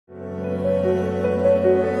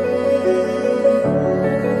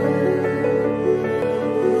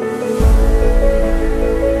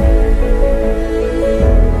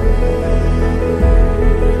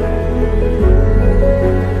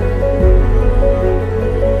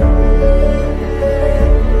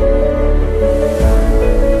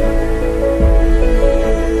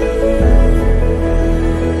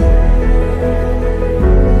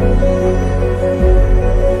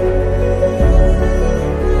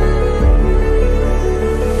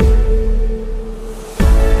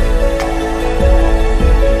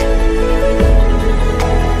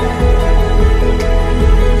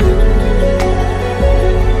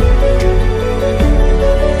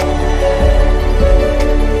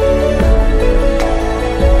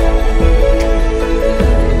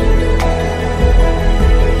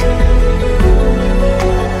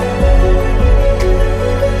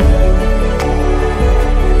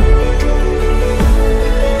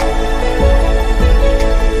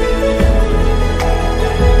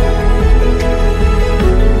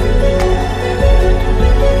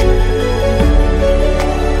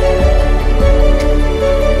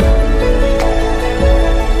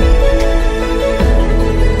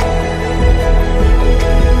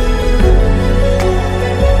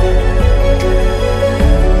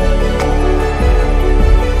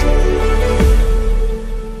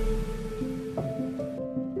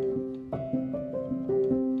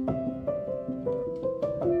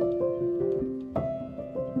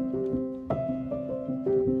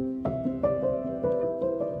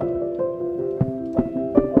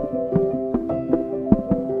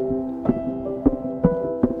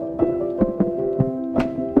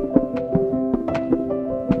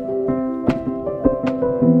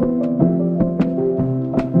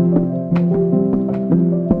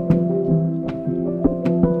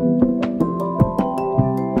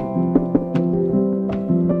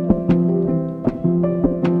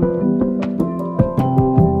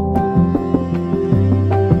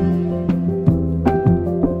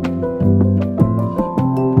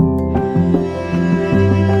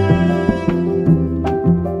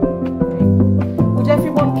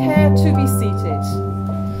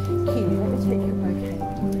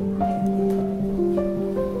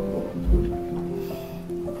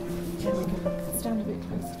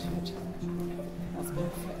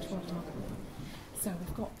So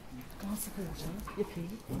we've got a glass of water, yippee,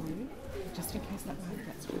 for you, just in case that mouth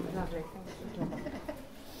gets really lovely.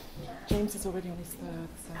 James is already on his third,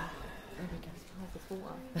 so there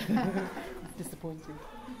we go. It's disappointing.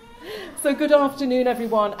 So good afternoon,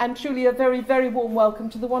 everyone, and truly a very, very warm welcome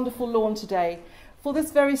to the wonderful lawn today for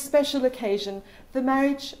this very special occasion, the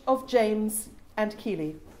marriage of James and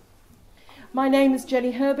Keeley. My name is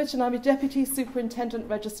Jenny Herbert, and I'm a Deputy Superintendent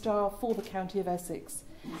Registrar for the County of Essex.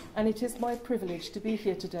 And it is my privilege to be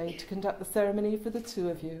here today to conduct the ceremony for the two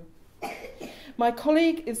of you. My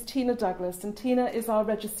colleague is Tina Douglas, and Tina is our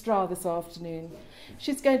registrar this afternoon.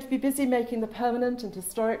 She's going to be busy making the permanent and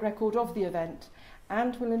historic record of the event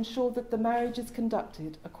and will ensure that the marriage is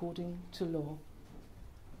conducted according to law.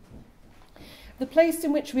 The place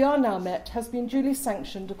in which we are now met has been duly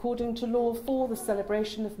sanctioned according to law for the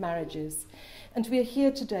celebration of marriages, and we are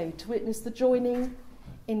here today to witness the joining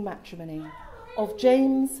in matrimony of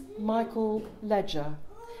James Michael Ledger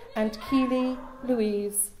and Keeley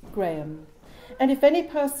Louise Graham. And if any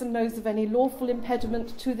person knows of any lawful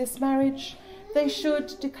impediment to this marriage, they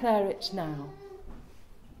should declare it now.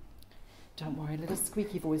 Don't worry, little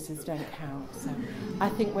squeaky voices don't count, so I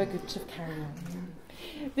think we're good to carry on.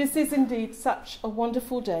 This is indeed such a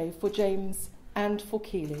wonderful day for James and for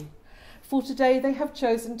Keeley, for today they have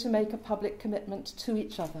chosen to make a public commitment to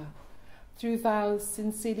each other through vows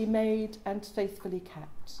sincerely made and faithfully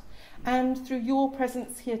kept. And through your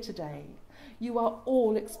presence here today, you are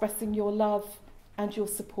all expressing your love and your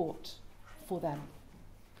support for them.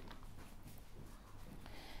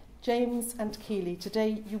 James and Keeley,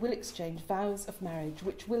 today you will exchange vows of marriage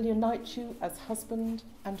which will unite you as husband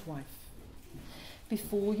and wife.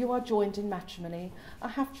 Before you are joined in matrimony, I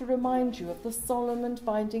have to remind you of the solemn and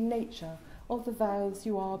binding nature of the vows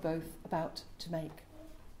you are both about to make.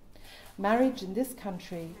 Marriage in this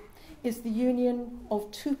country is the union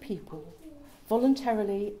of two people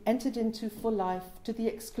voluntarily entered into for life to the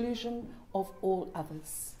exclusion of all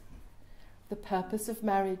others. The purpose of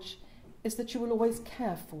marriage is that you will always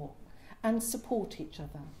care for and support each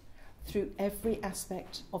other through every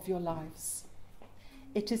aspect of your lives.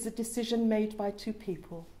 It is a decision made by two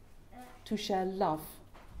people to share love,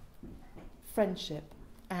 friendship,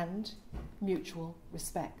 and mutual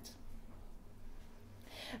respect.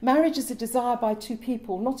 Marriage is a desire by two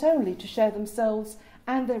people not only to share themselves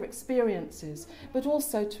and their experiences, but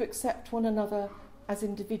also to accept one another as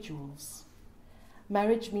individuals.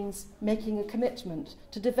 Marriage means making a commitment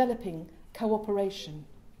to developing cooperation.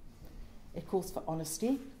 It calls for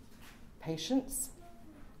honesty, patience,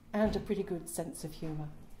 and a pretty good sense of humour.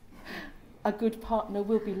 A good partner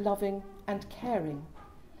will be loving and caring,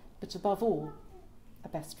 but above all, a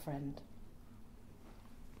best friend.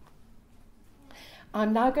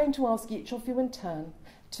 I'm now going to ask each of you in turn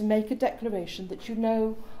to make a declaration that you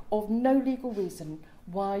know of no legal reason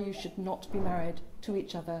why you should not be married to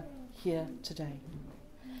each other here today.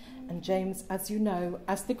 And James, as you know,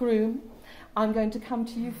 as the groom, I'm going to come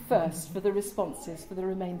to you first for the responses for the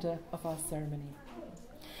remainder of our ceremony.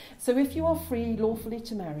 So if you are free lawfully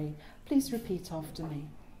to marry, please repeat after me.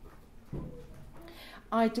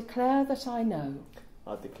 I declare that I know.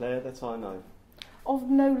 I declare that I know.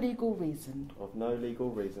 Of no legal reason. Of no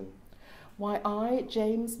legal reason. Why I,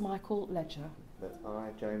 James Michael Ledger. That I,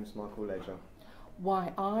 James Michael Ledger.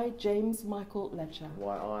 Why I, James Michael Ledger.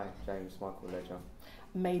 Why I, James Michael Ledger.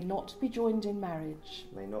 May not be joined in marriage.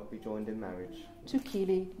 May not be joined in marriage. To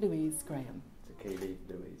Keeley Louise Graham. To Keeley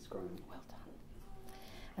Louise Graham. Well done.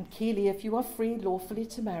 And Keeley, if you are free lawfully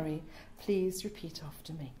to marry, please repeat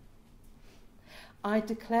after me. I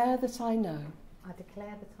declare that I know. I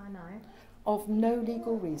declare that I know. Of no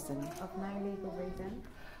legal reason. Of no legal reason.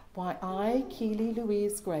 Why I, Keeley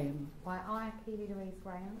Louise Graham. Why I, Keeley Louise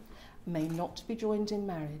Graham. May not be joined in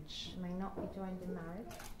marriage. May not be joined in marriage.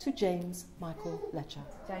 To James Michael Ledger.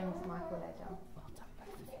 James Michael Ledger. Well done,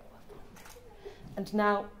 both of you. Well done. And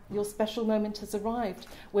now your special moment has arrived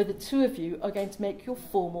where the two of you are going to make your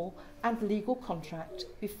formal and legal contract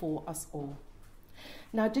before us all.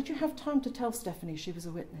 Now, did you have time to tell Stephanie she was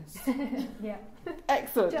a witness? Yeah.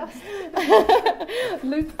 Excellent. Just.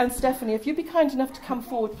 Luke and Stephanie, if you'd be kind enough to come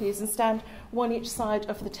forward, please, and stand one each side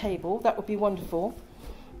of the table, that would be wonderful.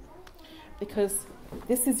 Because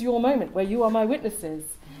this is your moment where you are my witnesses.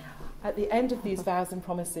 At the end of these vows and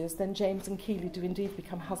promises, then James and Keeley do indeed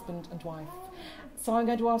become husband and wife. So I'm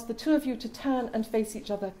going to ask the two of you to turn and face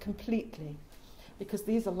each other completely, because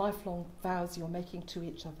these are lifelong vows you're making to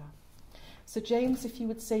each other. So James, if you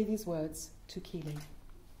would say these words to Keeley.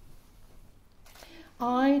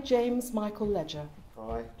 I, James Michael Ledger.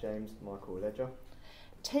 I, James Michael Ledger.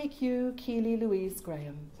 Take you, Keeley Louise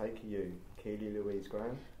Graham. Take you, Keeley Louise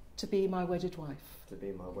Graham. to be my wedded wife. to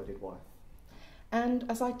be my wedded wife. And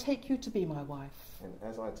as I take you to be my wife, And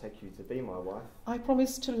as I take you to be my wife, I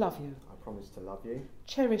promise to love you, I promise to love you,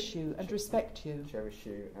 cherish you and respect you. cherish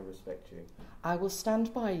you and respect you. I will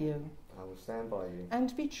stand by you I will stand by you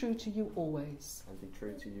and be true to you always. and be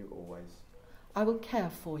true to you always. I will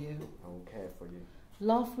care for you, I will care for you,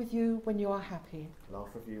 laugh with you when you are happy,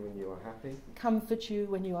 laugh with you when you are happy, comfort you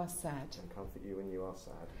when you are sad. and comfort you when you are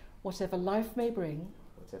sad. Whatever life may bring,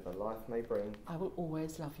 Whatever life may bring, I will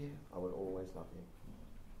always love you. I will always love you.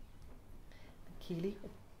 Keeley,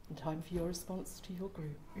 in time for your response to your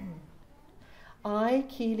group. I,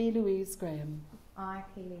 Keeley Louise Graham, I,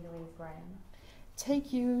 Keeley Louise Graham,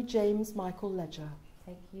 take you, James Michael Ledger,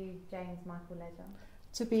 take you, James Michael Ledger,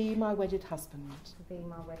 to be my wedded husband. to be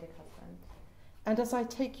my wedded husband. And as I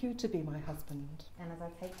take you to be my husband, And as I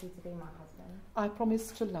take you to be my husband, I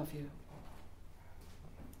promise to love you.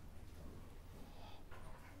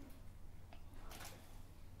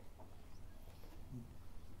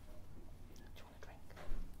 Do you want a drink?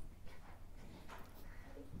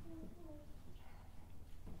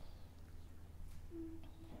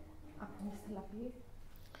 I promise to love you,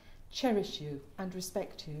 Cherish you and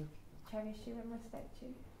respect you. cherish you and respect you.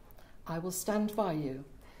 I will stand by you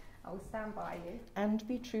I will stand by you and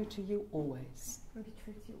be true to you always. and be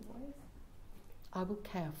true to you always. I will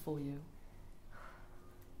care for you,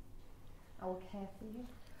 I will care for you,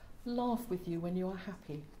 laugh with you when you are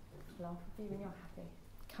happy, laugh with you when you're happy,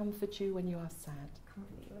 comfort you when you are sad.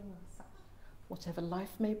 comfort you when you're sad. Whatever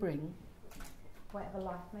life may bring, Whatever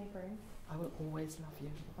life may bring, I will always love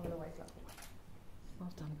you. I will always love you.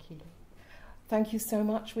 Well done, Keeley. Thank you so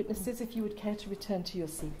much, witnesses. If you would care to return to your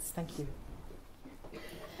seats. Thank you.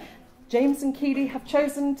 James and Keeley have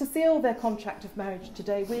chosen to seal their contract of marriage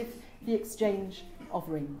today with the exchange of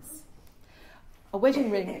rings. A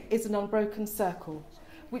wedding ring is an unbroken circle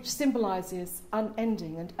which symbolises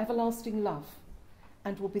unending and everlasting love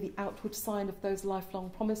and will be the outward sign of those lifelong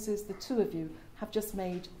promises the two of you have just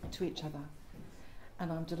made to each other.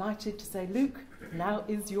 And I'm delighted to say, Luke, now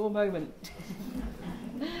is your moment.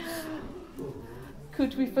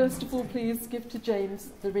 Could we first of all please give to James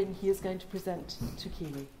the ring he is going to present to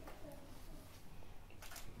Keeley?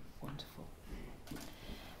 Wonderful.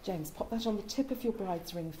 James, pop that on the tip of your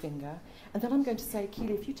bride's ring finger, and then I'm going to say,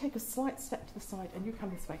 Keeley, if you take a slight step to the side and you come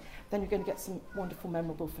this way, then you're going to get some wonderful,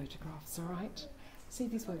 memorable photographs, all right? Say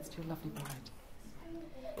these words to your lovely bride.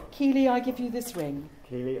 Keeley, I give you this ring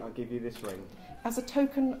Keeley, I give you this ring as a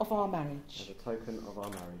token of our as marriage a token of our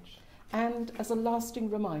marriage and as a lasting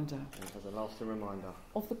reminder and as a lasting reminder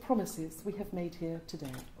of the promises we have made here today.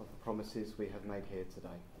 of the promises we have made here today.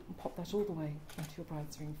 And pop that all the way onto your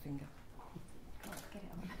bride's ring finger. God, get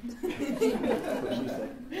it on. What she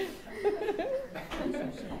said.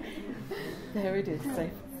 There it is,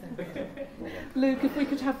 safe. Luke, if we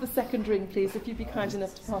could have the second ring, please, if you'd be kind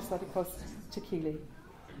enough to pass that across to Keeley.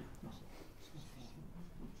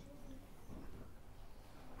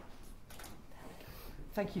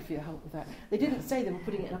 Thank you for your help with that. They didn't say they were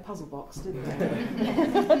putting it in a puzzle box, did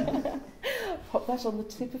they? Pop that on the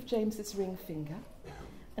tip of James's ring finger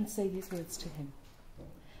and say these words to him.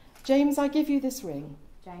 James, I give you this ring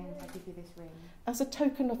James, I give you this ring as a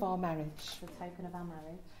token of our marriage as a token of our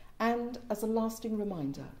marriage and as a lasting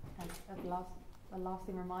reminder and a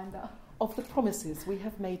lasting reminder of the promises we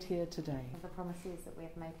have made here today. of the promises that we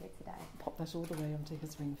have made here today. Pop that all the way onto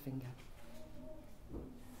his ring finger.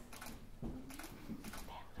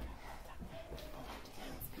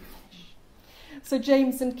 So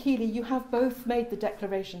James and Keeley, you have both made the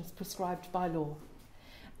declarations prescribed by law,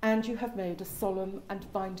 and you have made a solemn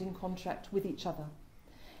and binding contract with each other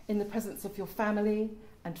in the presence of your family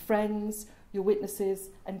and friends, your witnesses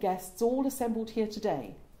and guests, all assembled here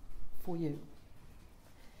today for you.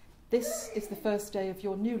 This is the first day of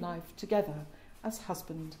your new life together as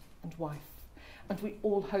husband and wife, and we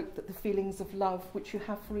all hope that the feelings of love which you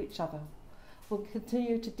have for each other will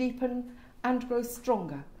continue to deepen and grow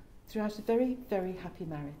stronger throughout a very, very happy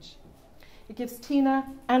marriage. It gives Tina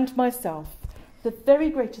and myself the very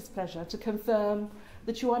greatest pleasure to confirm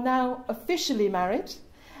that you are now officially married,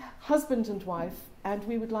 husband and wife, and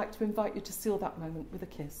we would like to invite you to seal that moment with a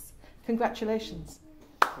kiss. Congratulations.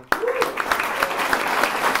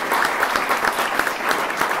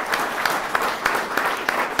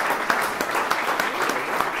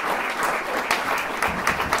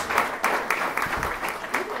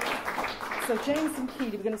 So James and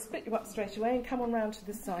Keeley, we're going to split you up straight away and come on round to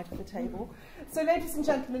this side of the table. So ladies and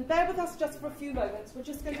gentlemen, bear with us just for a few moments. We're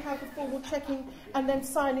just going to have the formal checking and then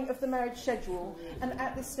signing of the marriage schedule. And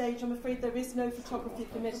at this stage, I'm afraid there is no photography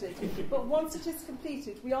permitted. But once it is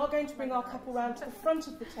completed, we are going to bring our couple round to the front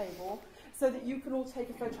of the table so that you can all take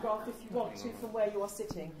a photograph if you want to from where you are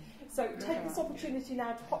sitting. So take this opportunity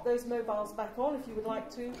now to pop those mobiles back on if you would like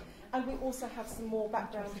to. And we also have some more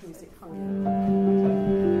background music for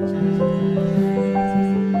you.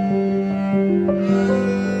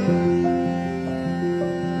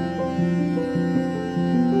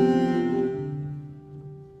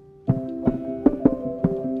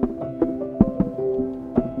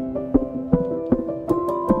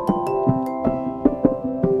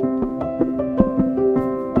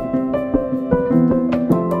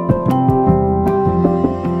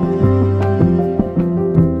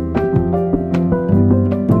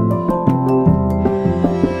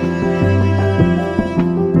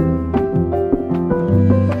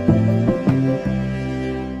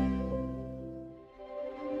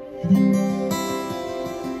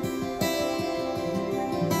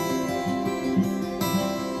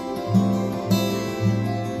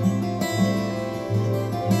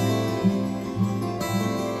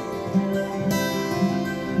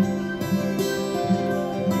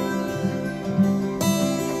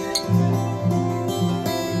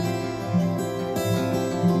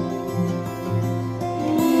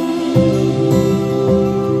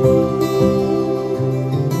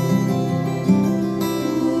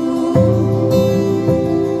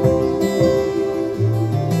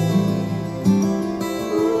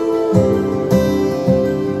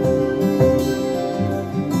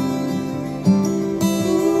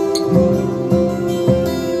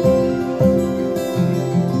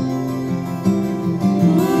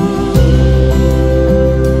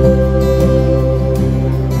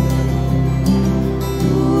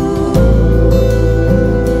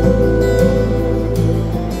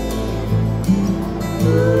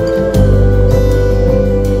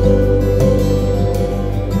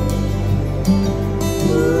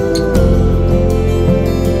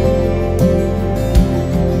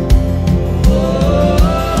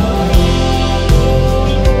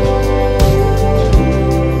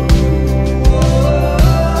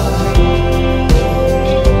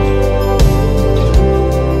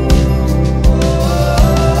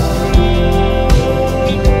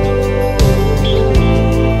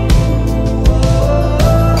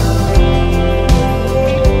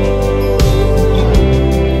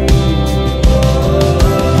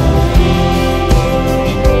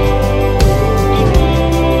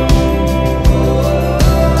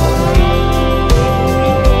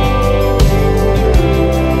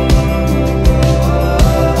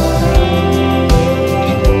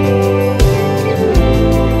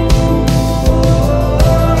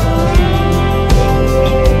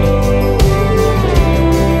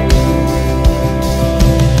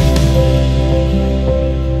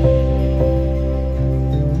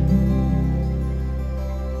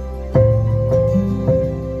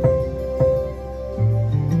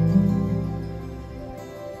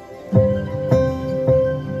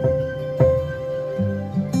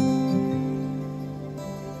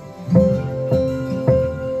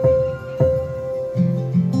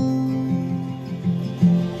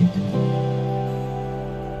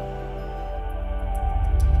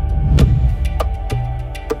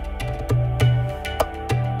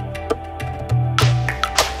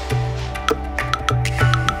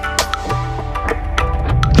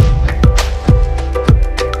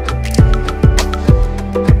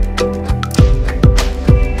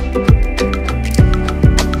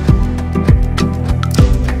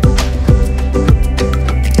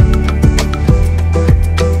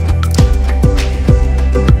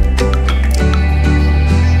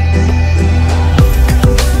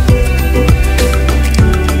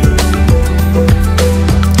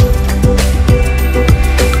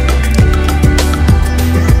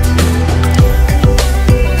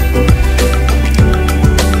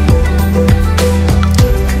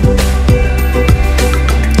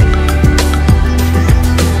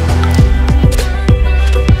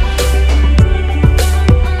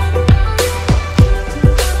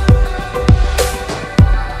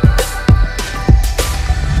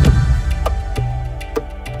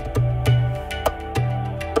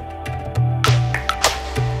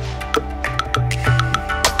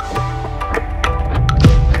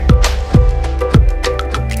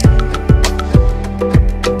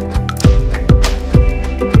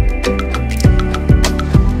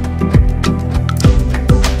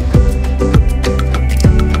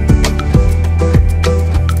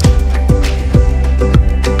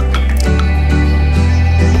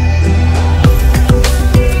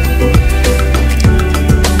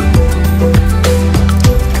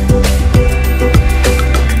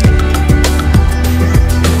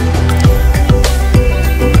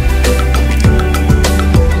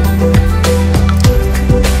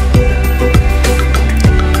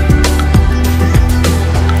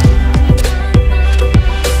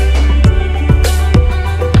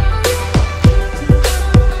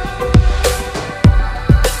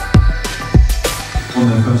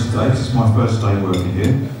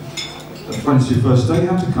 when it's your first day, you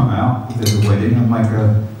have to come out if there's a wedding and make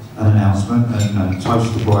an announcement and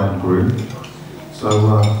toast the bride and groom. So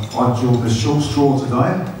I've drawn this short straw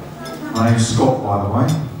today. My name's Scott, by the way.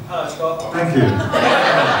 Hello, Scott. Thank you.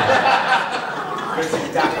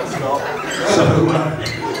 So,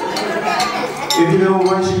 if you all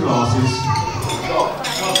raise your glasses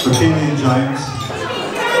for Keeley and James.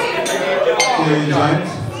 Keeley and James.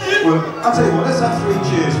 Well, I'll tell you what, let's have 3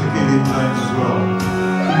 cheers for Keeley and James as well.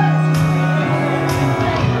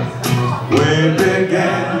 We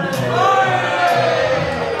began,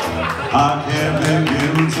 I can't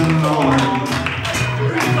begin to know him,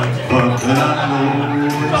 but then I know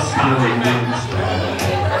it's slowly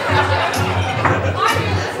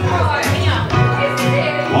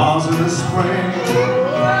was in the spring,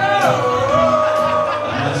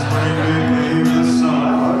 and spring became the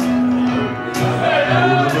summer.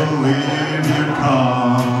 Who'd believe you'd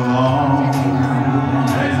come along?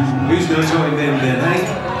 Who's going to join them then, eh?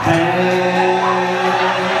 Hands,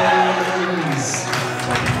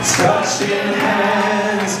 touching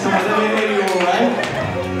hands, come on, let me hear you all, eh?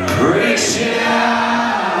 Reaching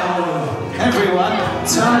out, everyone,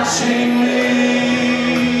 touching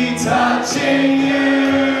me, touching you.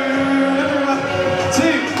 1, 2,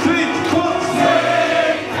 3, 4.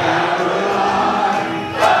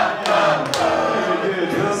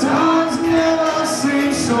 Times never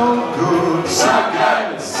seem so good, so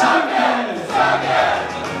good, so good, so good.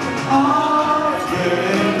 I've been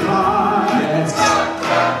inclined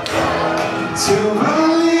to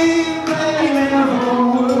believe they never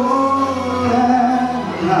would,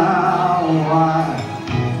 and now I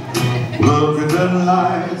look at the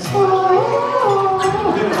lights, and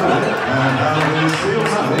how they feel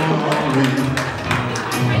so lonely.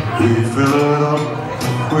 We fill it up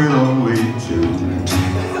with only 2.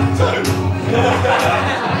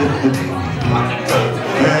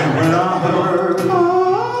 And when I heard the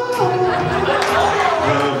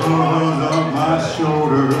voice on my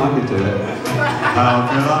shoulder, I could do it. How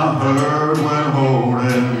can I hurt when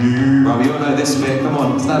holding you? Rob, you all know this bit. Come on,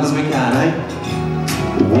 as loud as we can, eh?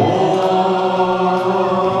 Warm,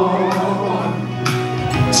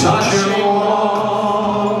 touching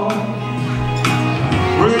warm,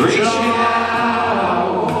 reaching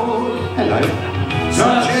out, Hello.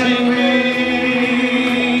 touching me,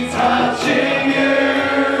 touching you.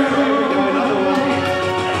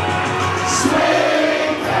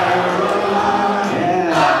 Sweet Caroline,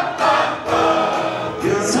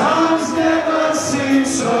 your times never seem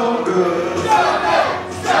so good.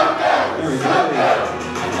 Here we go.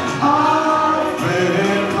 I've been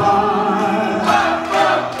inclined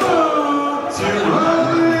to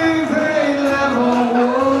believe they never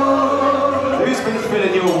would. Who's been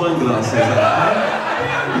filling your wine glasses?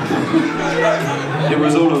 It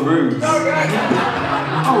was all a ruse. I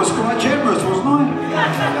was quite generous, wasn't I?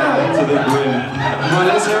 To the brim. Right,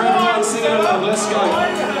 let's hear everyone singing along. Let's go.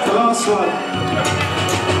 The last one.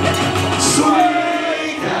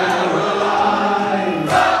 Sweet Caroline,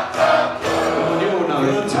 You all know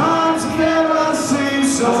the it. times never seem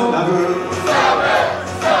so good.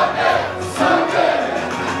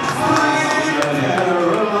 Sweet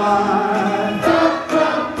Caroline,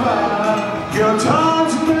 your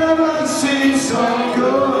times never seem so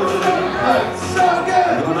good. So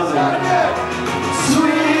good. Got another one.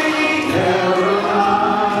 Sweet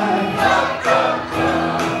Caroline,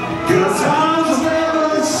 your times never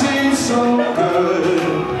seem so good.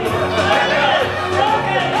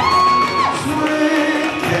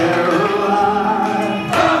 Sweet Caroline,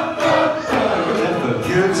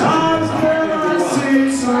 your times never seem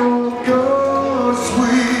so good.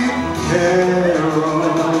 Sweet Caroline.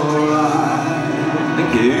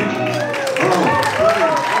 Thank you. Oh,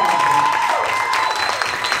 brilliant.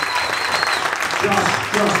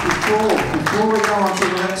 Just before we go on to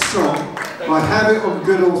the next song, I have it on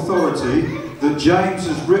good authority that James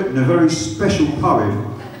has written a very special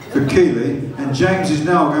poem for Keeley, and James is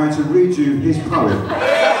now going to read you his poem.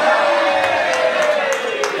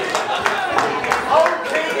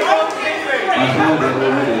 I found it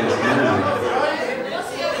already. It's amazing.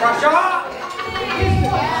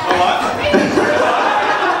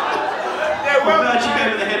 I'm glad you gave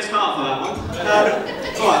me the head start for that one. Alright,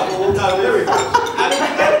 well, we'll go with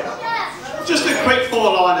just a quick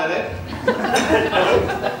 4-liner then.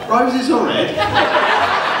 Roses are red,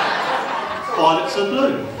 violets are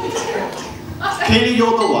blue. Keeley,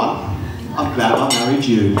 you're the one. I'm glad I married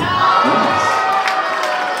you. Nice.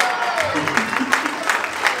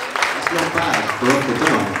 That's not bad for off the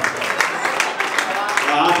dome.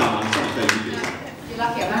 I don't know, something you do. You're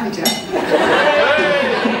lucky I'm manager.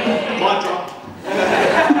 My drop.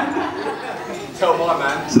 Tell my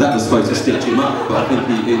man. So that was supposed to stitch him up, but I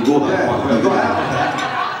think he wore that quite well. you got out of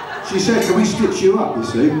that. She said, can we stitch you up, you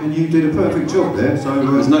see? And you did a perfect job there, so...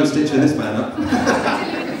 There's no stitching this man up.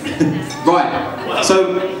 Right,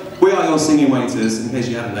 so we are your singing waiters, in case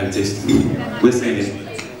you haven't noticed. We're singing.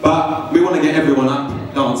 But we want to get everyone up,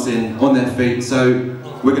 dancing, on their feet, so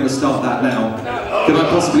we're going to start that now. Can I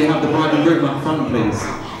possibly have the bride and groom up front, please?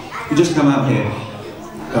 You just come out here.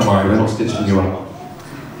 Don't worry, we're not stitching you up.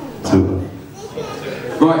 Super.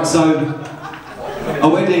 Right, so a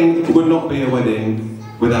wedding would not be a wedding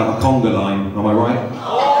without a conga line, am I right?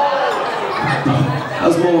 That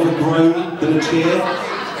was more of a groan than a cheer.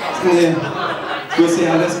 Yeah. We'll see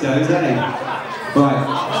how this goes, eh? Right.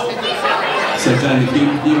 So Jamie,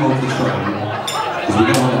 you hold the throne, because we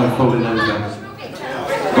don't want her falling over.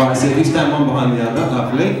 Right, so if you stand one behind the other,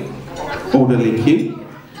 lovely. Orderly cue.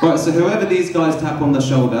 Right, so whoever these guys tap on the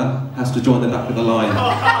shoulder has to join the back of the line.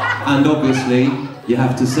 And obviously, you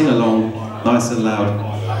have to sing along nice and loud.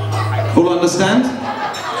 All understand?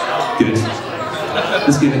 Good.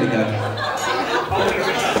 Let's give it a go.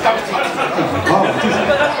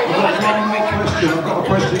 I've got a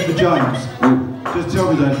question for James. Just tell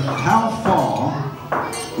me then, how far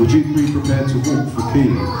would you be prepared to walk for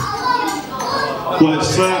Keeley? Well, it's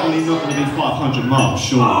certainly not going to be 500 miles,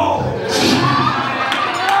 sure.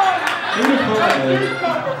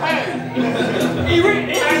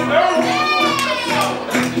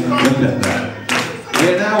 Look at that.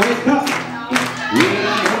 When I wake up, when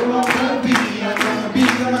I know I'm gonna be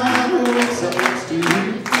the man who wakes up next to you.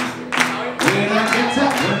 When I get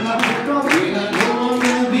up, when I pick up, when I know I'm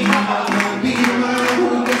gonna be the man who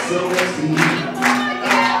wakes up next to you.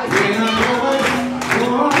 When I go away,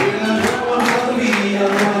 when I know I'm gonna be the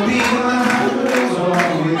man who wakes up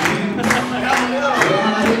with you. When I wake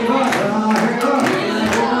up, when I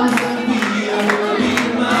know I'm gonna be the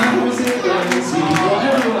man who wakes up next to you.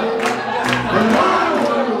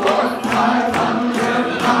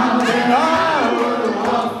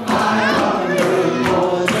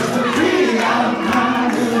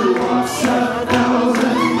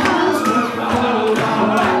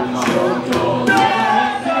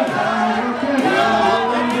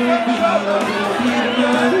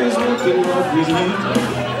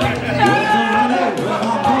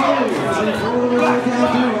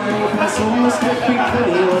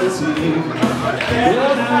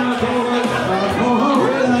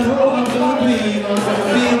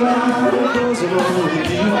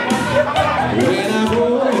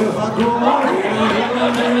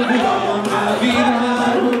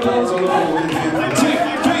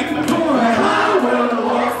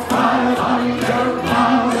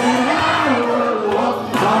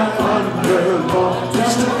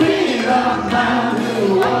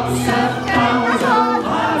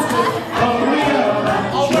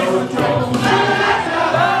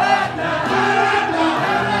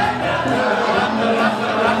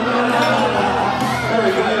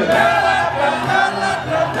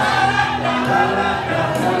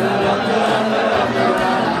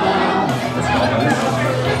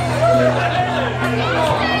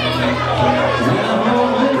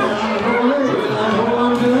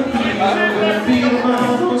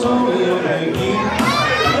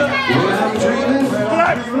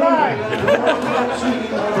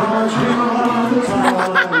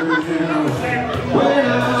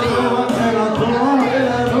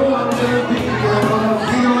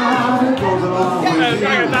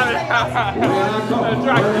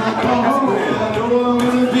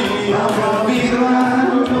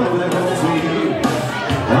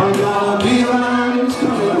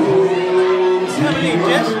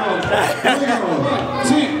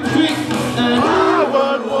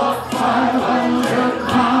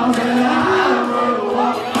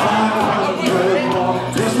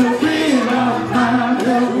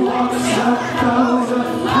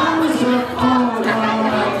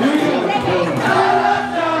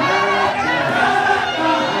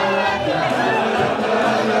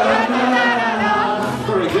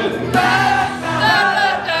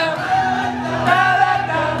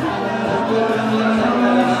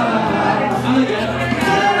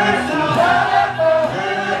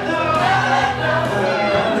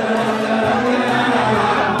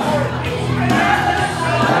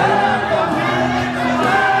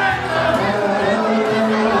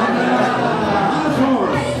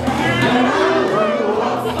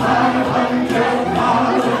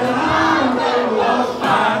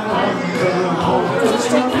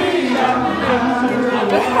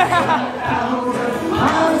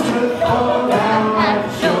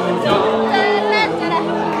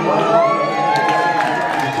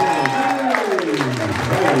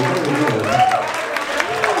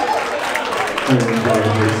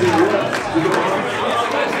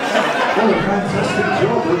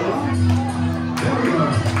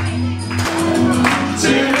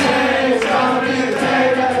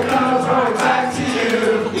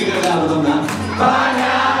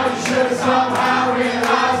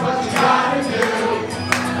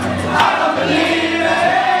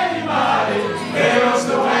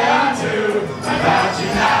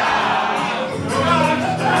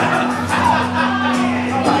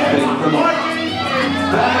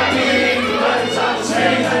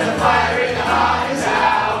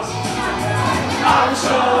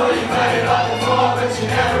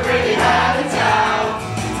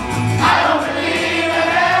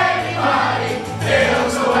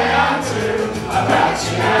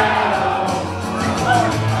 you now.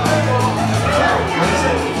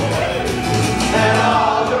 And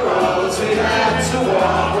all the roads we had to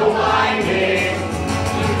walk were winding,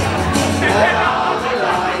 and all the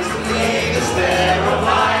lines that lead us there are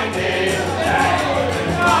blinding.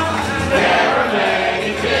 There are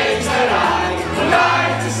many things that I would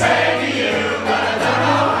like to say to you, but I don't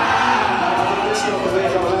know how. Let's go with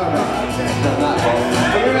it.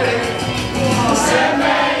 Are you ready? I said,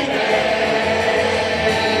 maybe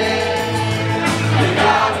you're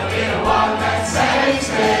gonna be the one that saves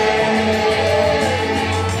me.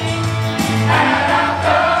 And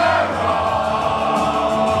after all,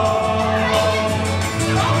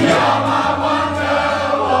 you're my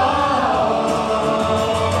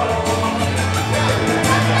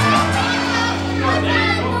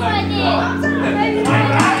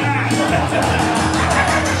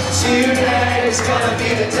Today's gonna be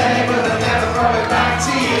the day when they'll never throw it back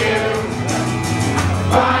to you.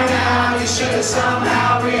 By now you should have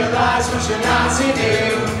somehow realized what you're not to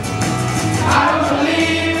do. I don't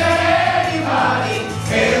believe that anybody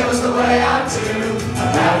feels the way I do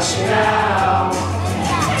about you now.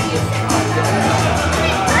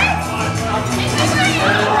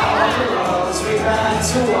 And all the roads we had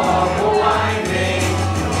to walk were winding,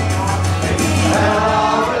 and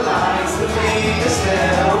all the lights that lead us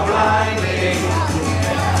there were blinding.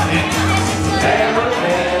 There were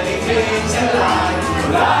many things that I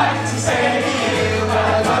would like to say to you, but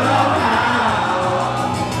I don't know how.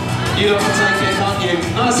 You lot can take it, can't you?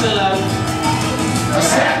 Nice and low. I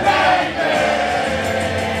said, baby,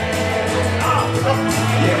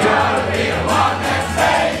 you gotta be the one that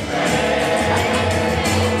saves me.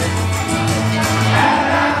 And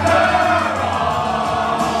after all,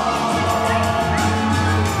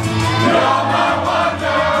 you're my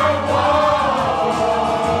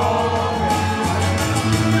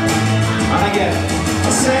again. I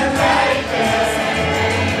said, baby,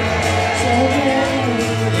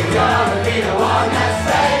 you're gonna be the one that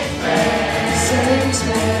saves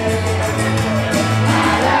me.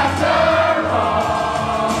 And after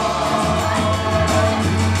all,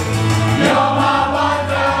 you're my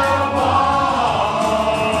wonderwall.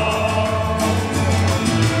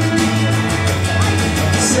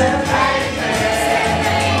 I said, baby,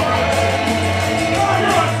 you're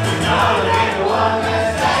gonna be the one that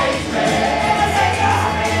saves me.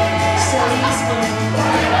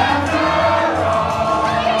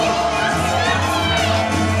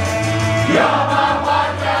 You're my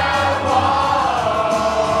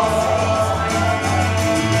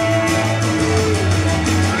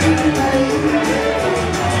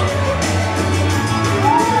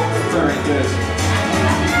very good.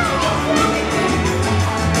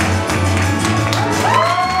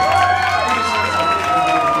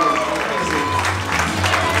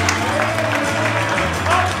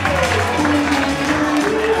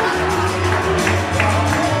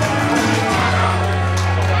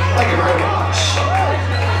 Thank you very much.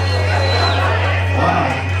 Wow.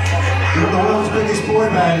 You're the world's biggest boy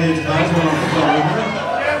band here today, as well.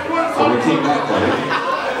 Oh, we keep that going.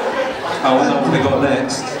 Oh, and what have we got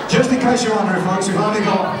next? Just in case you're wondering, folks, we've only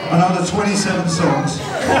got another 27 songs.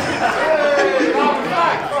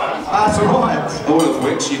 That's all right. All of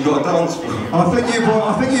which you've got to dance for. I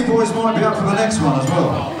think you boys might be up for the next one as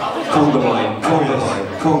well. Conga line,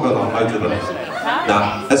 over there.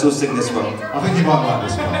 Nah, let's all sing this one. I think you might like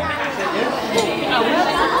this one.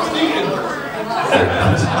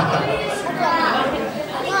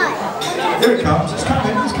 Here it comes, it's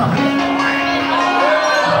coming, it's coming.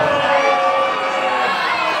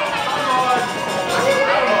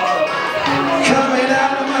 Coming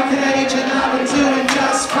out of my cage and I've been doing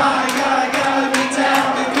just fine. Gotta be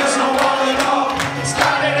down because I want it all.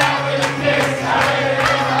 Started out with a kiss,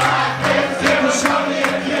 it was only a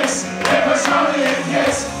kiss, it was only a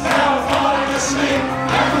kiss. Now I'm falling asleep,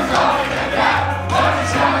 and we're falling about. But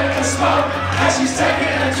it's having a smoke, and she's taking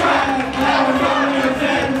a drag. Now we're running a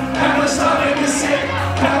bed, and we're starting to sick.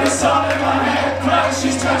 And it's all in my head, but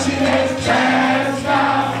she's touching his chest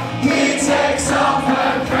now. He takes off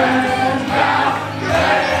her dress now.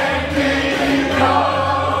 Let me go.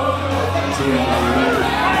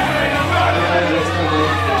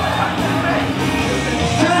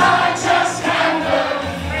 Cause I just can't look,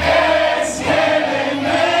 it's killing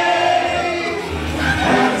me.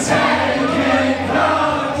 And taking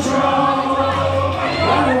control.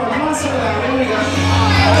 What's that? Here we go.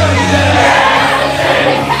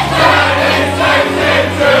 That is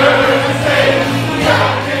to the sea.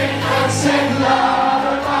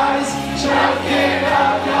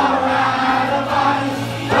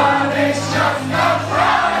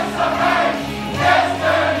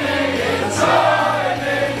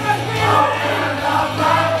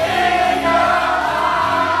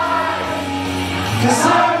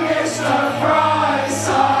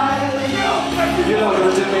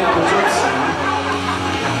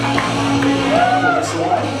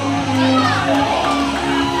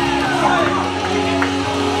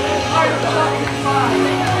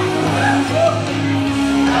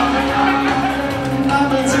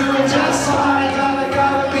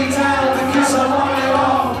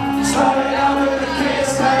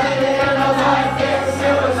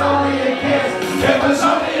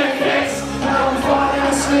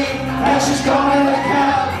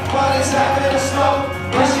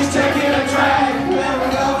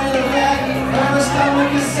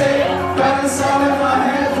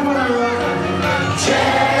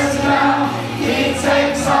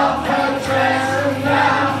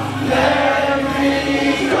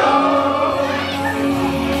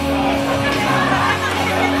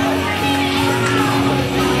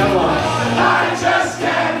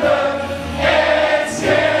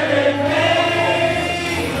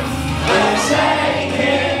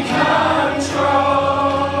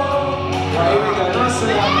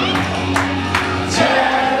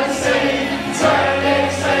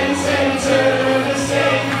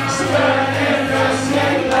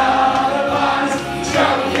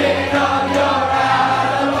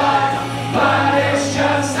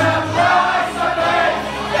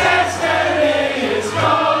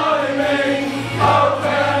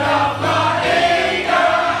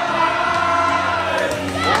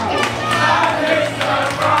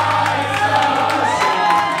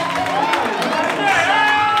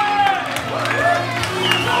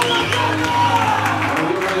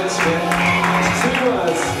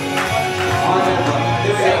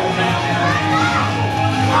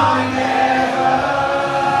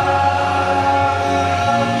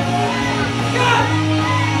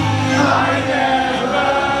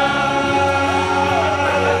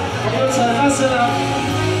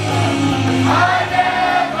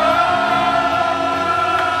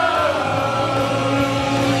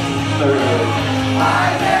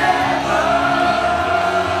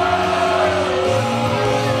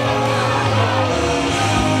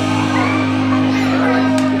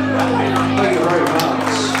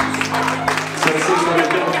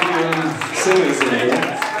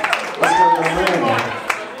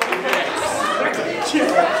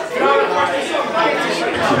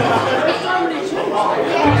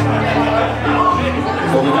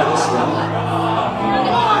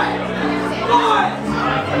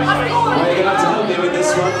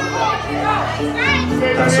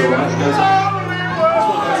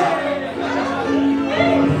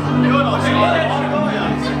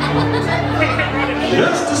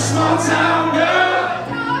 town girl,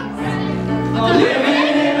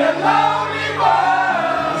 living in a lonely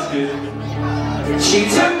world. That's good. She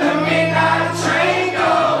took the midnight train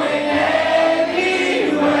going anywhere.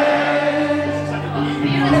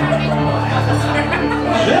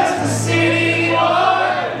 Just a city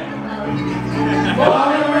boy,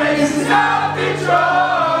 born and raised in South Detroit.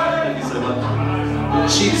 Thank you so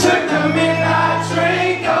much. She took the midnight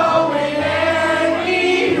train going anywhere.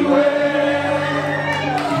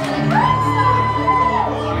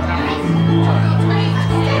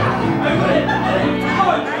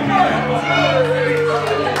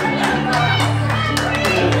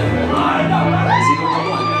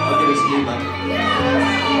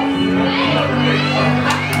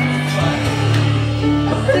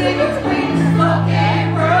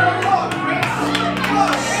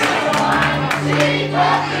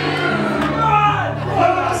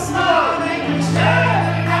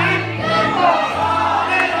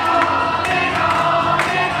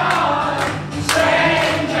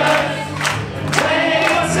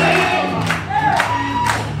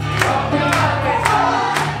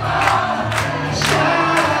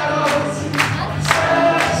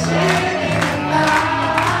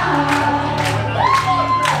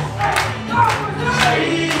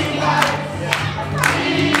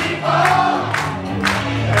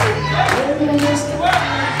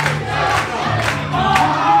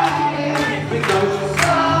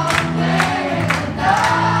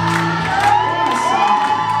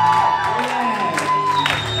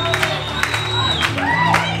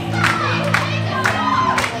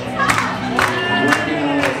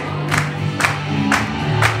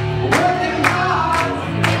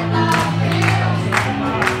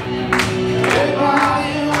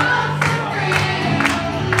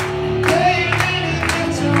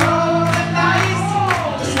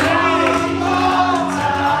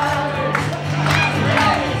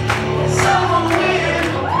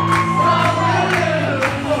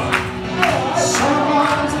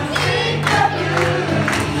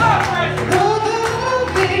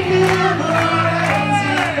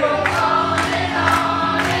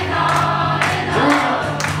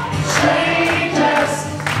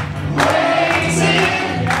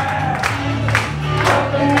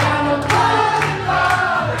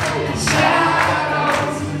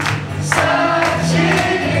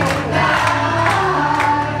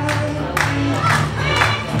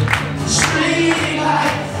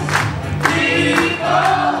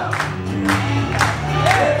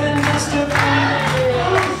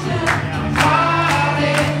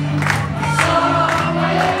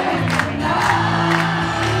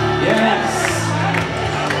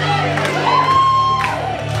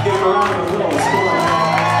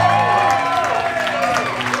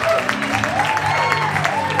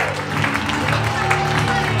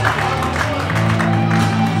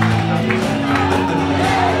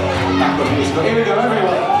 Here we go,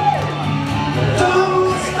 everyone.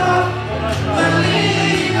 Don't stop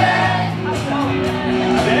believing.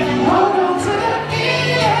 Hold on to the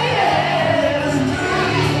feelings.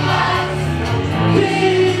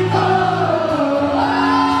 People.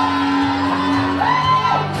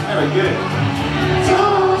 Very good.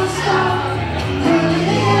 Don't stop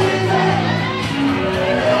believing.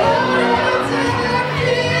 Hold on to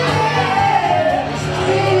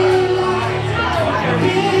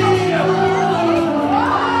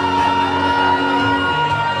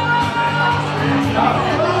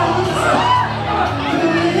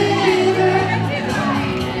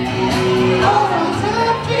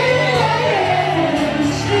the feelings.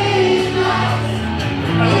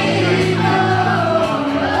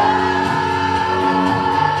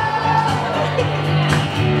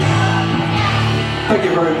 Thank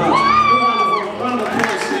you very much. Round of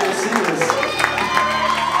applause for your singers.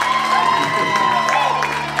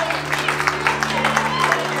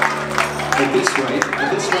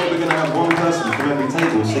 This way we're going to have one person from every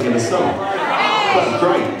table singing a song. That's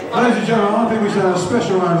great. Ladies and gentlemen, I think we should have a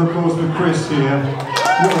special round of applause for Chris here.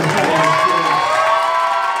 What a fabulous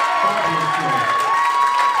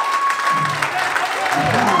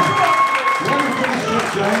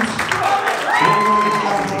James.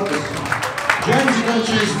 James is going to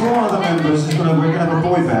choose 4 other members. We're going to have a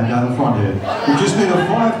boy band down the front here. We just need a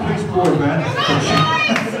 5-piece boy band.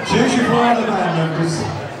 Choose your 4 other band members.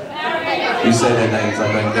 You say their names, I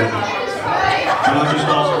don't get them. Can I just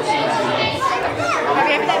ask?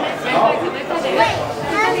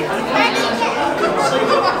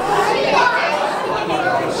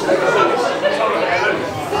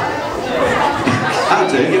 I'll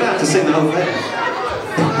do it. You don't have to sing the whole thing.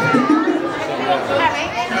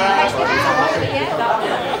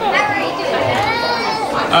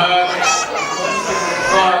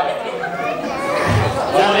 Right.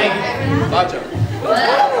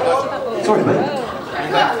 Sorry, mate.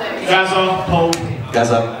 Gaza, Paul.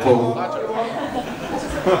 Gaza, Paul.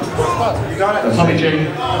 Tommy G.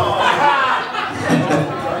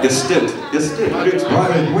 You stood. Good. Right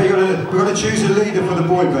then, we're going to choose a leader for the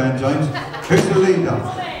boy band, James. Who's the leader?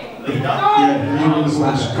 Yeah, the leader of the boy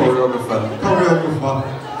band. Choreographer. Choreographer.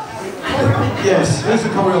 Yes, who's the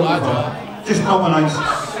choreographer? Just nominate.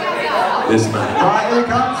 This man. Right, here he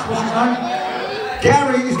comes. What's his name?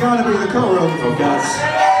 Gary is going to be the choreographer, guys.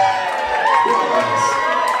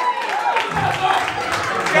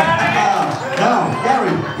 Now,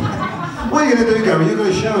 Gary, what are you going to do, Gary? You're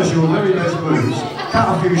going to show us your very best moves, cut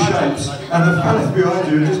a few shapes, and the fellas behind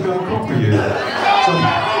you are just going to copy you.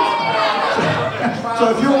 So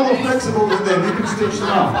if you're more flexible than them, you can stitch them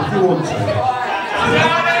up if you want to.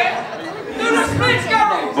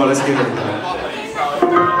 Well, let's give it a go.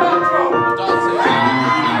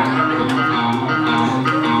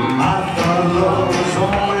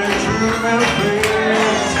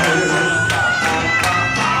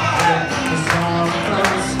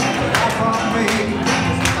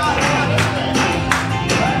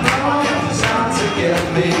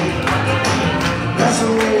 That's the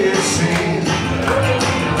way it seems.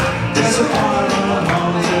 Disappointment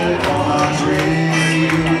haunted all my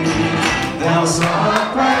dreams. There was some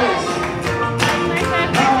praise.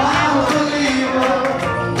 Now I'm a believer.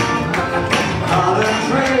 Not a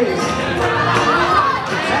trace.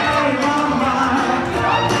 Carry my mind.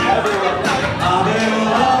 I'm in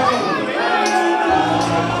love.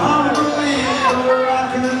 I'm a believer. I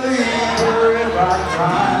can leave her if I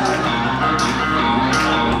try.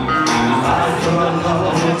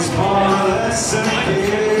 It's more or less than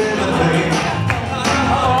anything.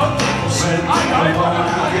 Said the more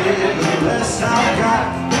I get, the less I got.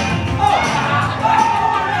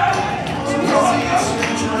 So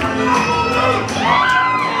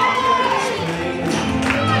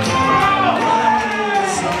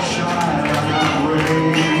it's sunshine and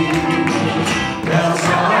rain. There's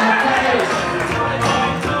no place.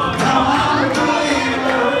 Now I'm a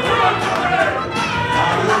believer.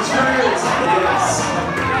 Not a trace, yes.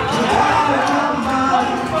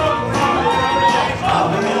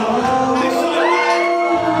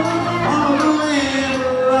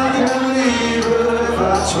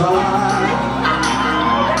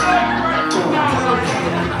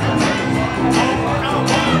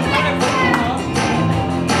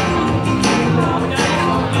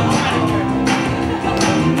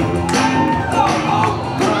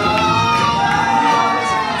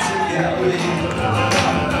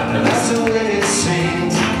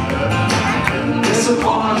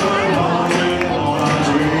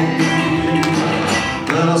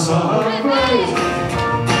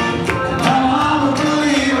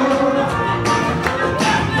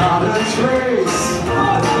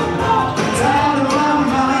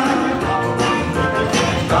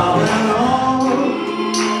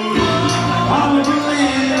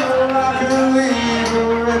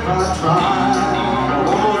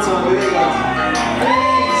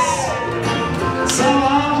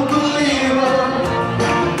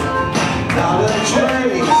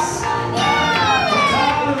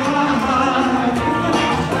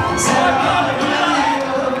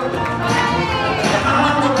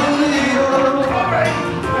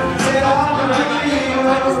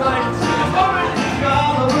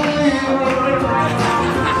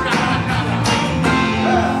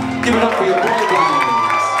 Give it up for your boy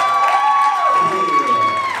bands.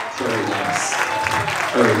 Very nice.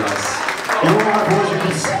 Very nice. You're all right,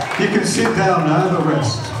 boys. You can sit down now, have a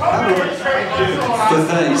rest. Have a rest. For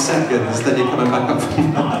 30 seconds, then you're coming back up.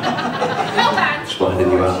 Just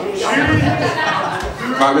winding you up.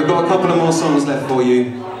 Right, we've got a couple of more songs left for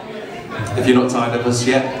you. If you're not tired of us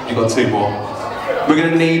yet, you've got two more. We're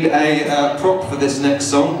going to need a prop for this next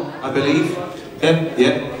song, I believe.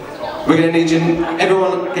 Yeah. We're going to need you,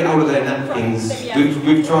 everyone get hold of their napkins.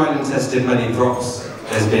 We've tried and tested many props.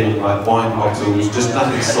 There's been like wine bottles, just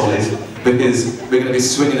nothing solid, because we're going to be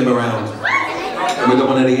swinging them around. And we don't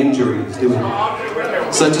want any injuries, do we?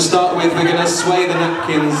 So to start with, we're going to sway the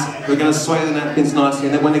napkins. We're going to sway the napkins nicely,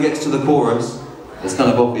 and then when it gets to the chorus, it's kind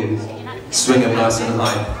of obvious. Swing them nice and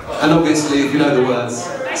high. And obviously, if you know the words,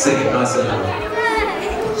 sing it nice and loud.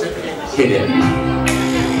 Hit it.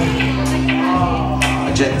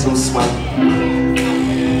 A gentle sway.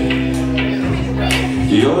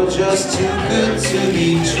 You're just too good to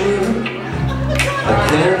be true. I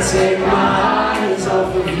can't take my eyes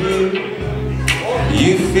off of you.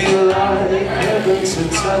 You feel like heaven to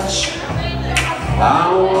touch. I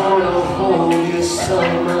wanna hold you so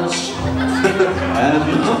much. And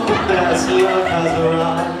look as love has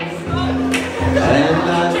arrived. And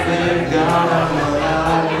I thank God I'm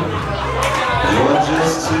alive. You're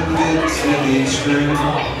just too good to be true.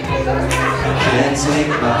 Can't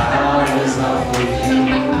take my eyes off of you.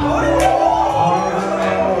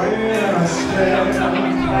 Where I stand,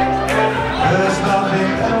 there's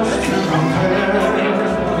nothing else to compare.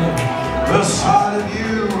 The sight of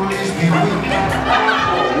you leaves me weak,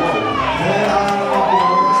 and I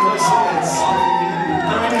always No sense.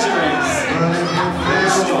 No injuries. but if you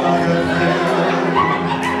feel like a fear,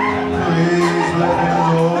 please let me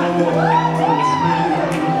know it's real.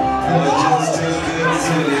 You're just too good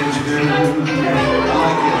to be true. I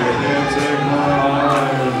like it. Can't take my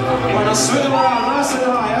eyes off of When I swing around nice and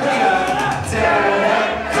high,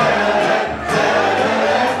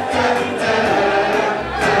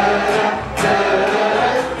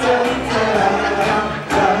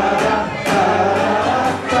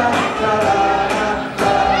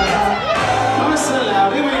 nice and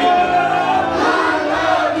loud, here we go. I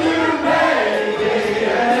love you, baby.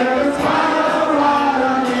 Every time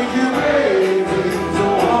I need you, baby. So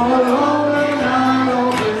all alone and I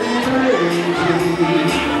don't believe crazy.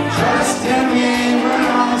 Trust in me when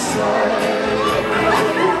I say,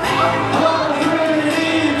 oh,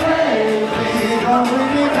 pretty baby, don't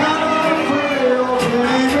make me kind of pray, oh,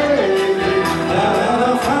 pretty baby. Now that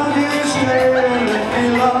I found you, stay, let me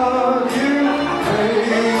love you,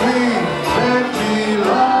 baby. Let me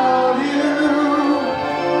love you.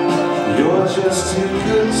 You're just too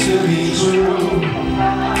good to be true.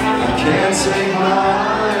 I can't take my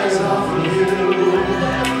eyes off of you.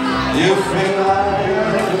 You feel like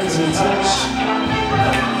heaven to touch.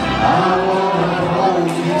 I wanna hold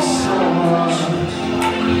you so much.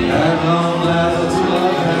 And long as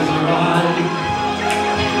love has arrived,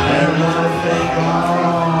 and I think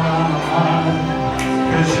I'm fine,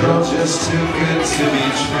 'cause you're just too good to be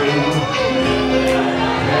true.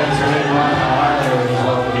 Can't take my eyes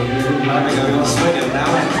off of you. There we go, we're gonna swing it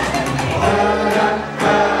now.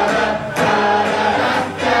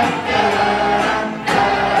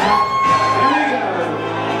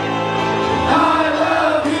 I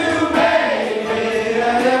love you, baby,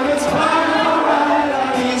 and every time I ride, I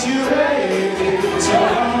need you, baby. So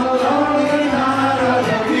on a lonely night, I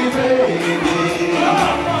love you, baby.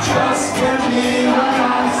 Trust in me when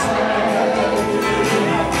I say,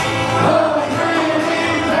 oh,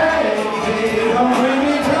 pretty baby, don't bring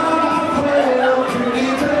me down, I pray, oh, pretty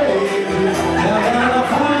baby. Now that I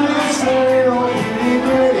find you, stay, oh, pretty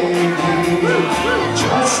baby.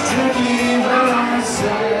 Trust in me when I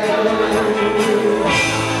say,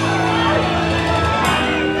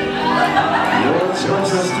 you're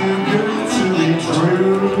just too good to be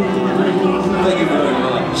true. Thank you very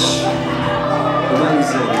much.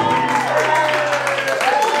 Amazing.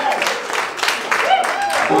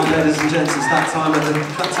 Well, ladies and gents, it's that time of the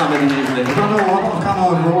evening. I don't know what, I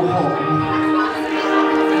can't roll hot.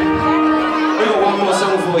 We've got one more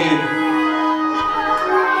song for you.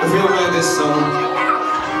 If we all wrote this song,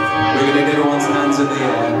 we're going to get everyone's hands in the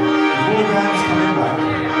air. All bands coming back.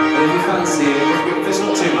 And if you fancy it, if it's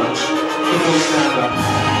not too much, you can all stand up.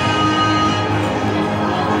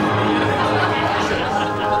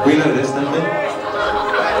 We know this, don't we?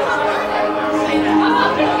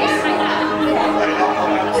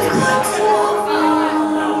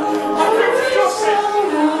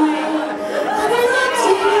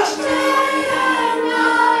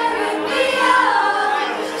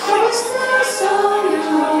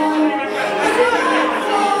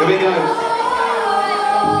 Here we go.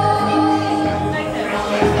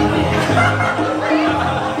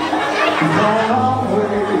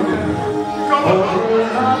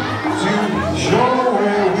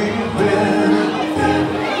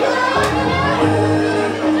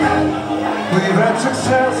 We've had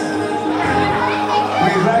success,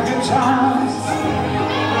 we've had good times,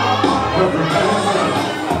 but remember,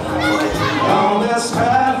 on this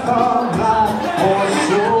path of life for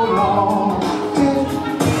so long,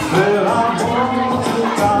 that I'm walked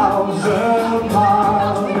 1,000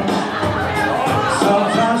 miles.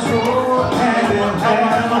 Sometimes you're hand in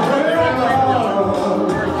hand with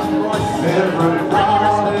love.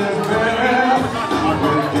 Everybody's been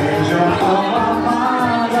with danger on my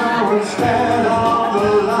mind. I would stand on the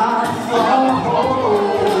line from home.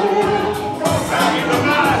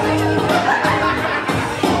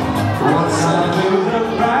 Once I knew the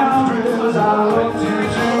boundaries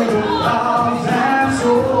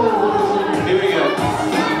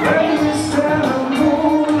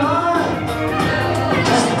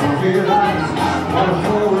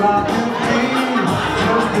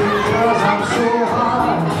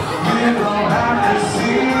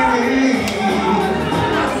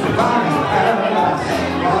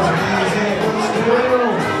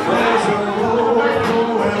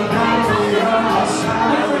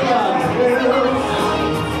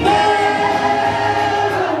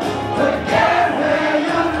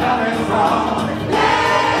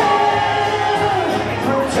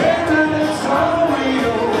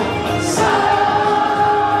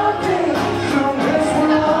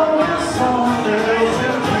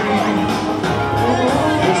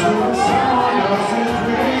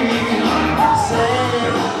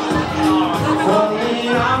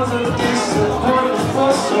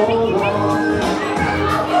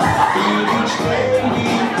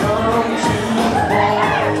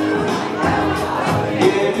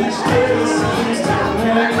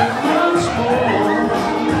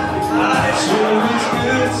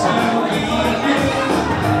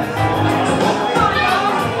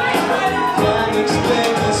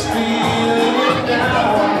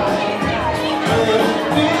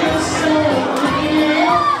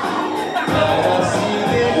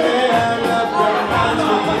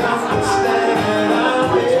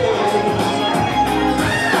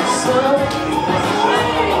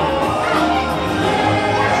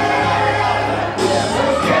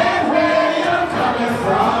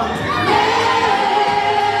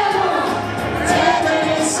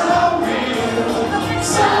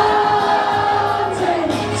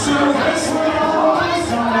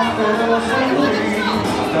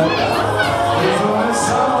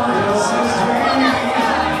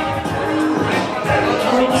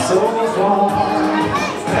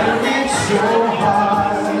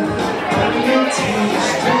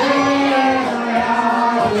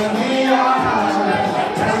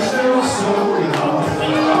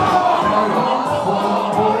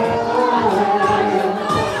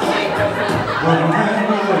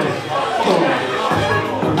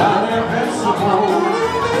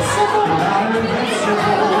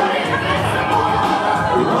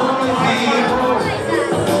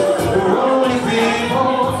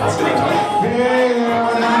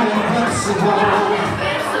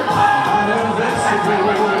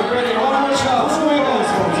Ready, one more chance. Here we go,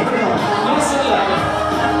 Sponsor. Here we go. Nice and loud.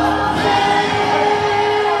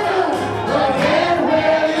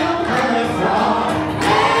 Where you coming from?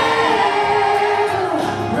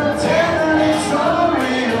 Pretend that it's all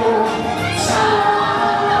real. So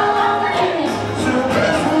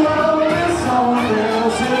best love is someone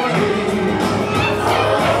else's dream.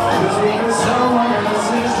 'Cause when it's someone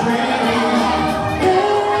else's dream.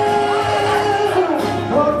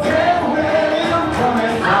 Forget where you're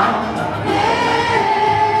coming from.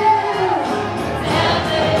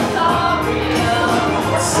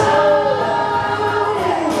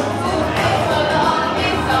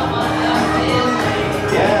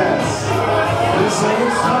 Yes, this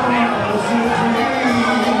ain't someone else's dream.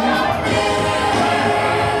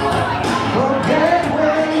 Forget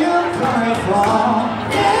where you're coming from.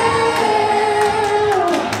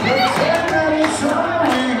 Pretend that it's all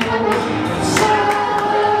real. So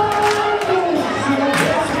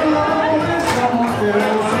best for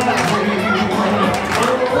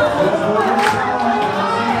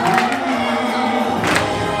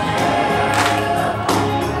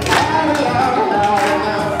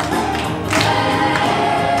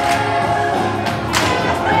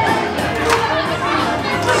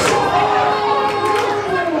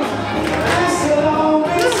love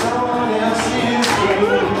is someone else's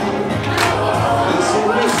dream. That's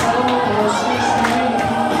what it's someone else's dream.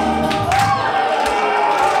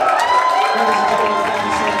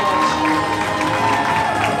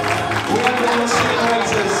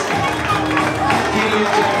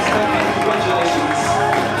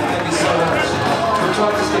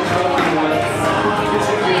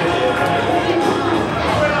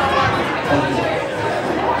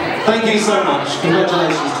 Thank you so much.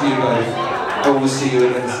 Congratulations to you both. I will see you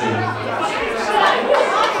again soon.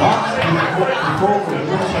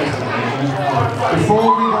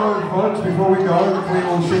 Before we go, if we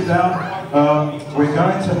all sit down, we're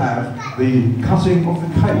going to have the cutting of the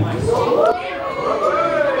cake.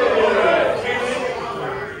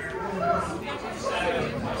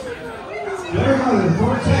 There we go then,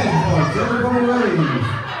 for 10 points. Everybody ready?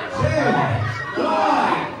 10,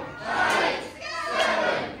 9, 8,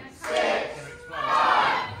 7, 6,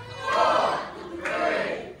 5, 4,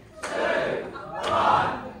 3, 2,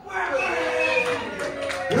 1.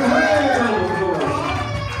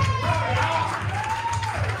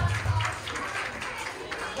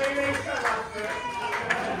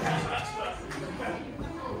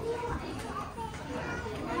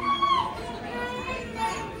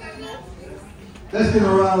 Let's give a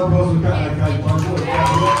round of applause for cutting that cake, folks.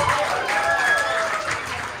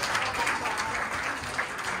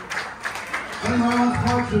 Anyone else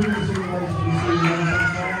like to read the simulation you see in the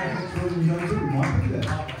next version you go to? We might be there.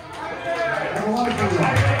 Have a wonderful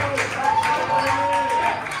day.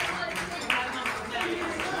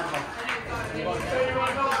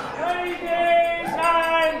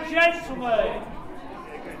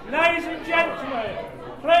 Ladies and gentlemen,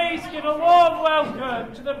 please give a warm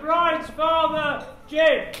welcome to the bride's father,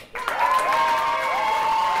 Jim.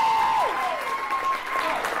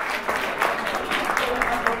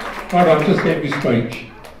 Right, I'll just get my speech.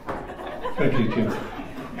 Thank you, Jim.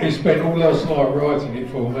 He spent all last night writing it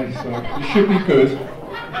for me, so it should be good.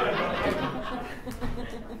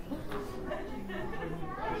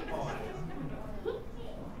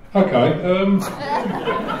 Okay,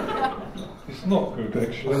 it's not good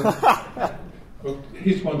actually. Well,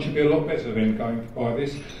 his one should be a lot better than going by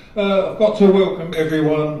this. I've got to welcome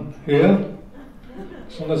everyone here.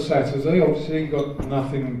 It's on a Saturday, obviously you've got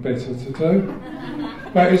nothing better to do.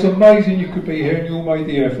 But it's amazing you could be here and you all made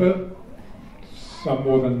the effort. Some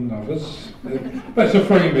more than others. But it's a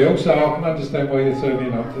free meal, so I can understand why you're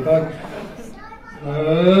turning up today.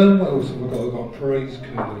 What else have we got? We've got praise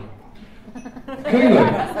Keeley. Keeley.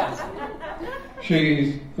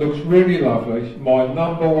 She looks really lovely. My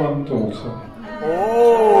 #1 daughter.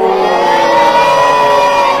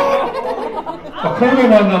 I call her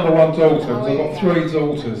my #1 daughter because I've got 3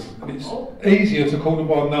 daughters. It's easier to call them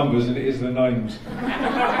by numbers than it is their names.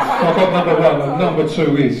 I've got #1 and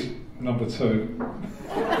 #2 is #2.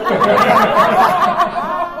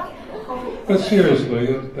 But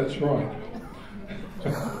seriously, that's right.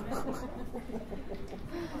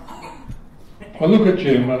 I look at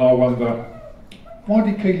Jim and I wonder, why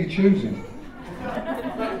did Keeley choose him?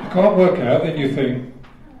 You can't work out, then you think,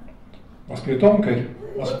 must be a donkey.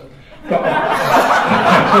 But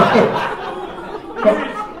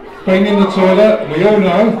being in the toilet, we all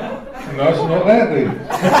know, no, it's not that then.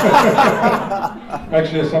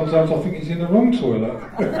 Actually, sometimes I think he's in the wrong toilet.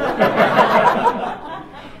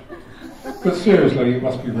 But seriously, you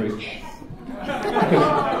must be rich.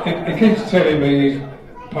 Because in keeps telling me he's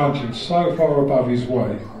punching so far above his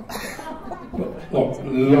weight,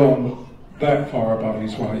 that far above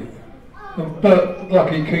his weight. But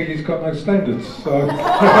lucky Keeley's got no standards, so.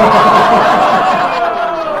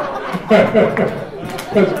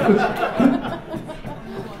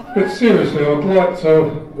 But seriously, I'd like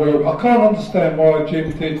to. Well, I can't understand why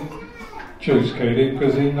Jim did choose Keeley,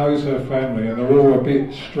 because he knows her family and they're all a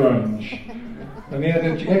bit strange. And he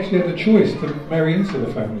actually had a choice to marry into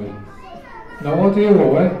the family. No idea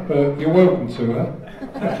why, but you're welcome to her.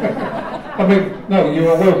 I mean, no, you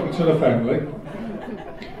are welcome to the family.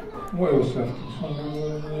 What else?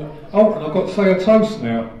 Oh, and I've got to say a toast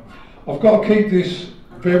now. I've got to keep this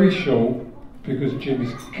very short because Jim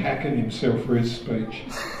is cacking himself for his speech.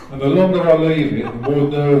 And the longer I leave it, the more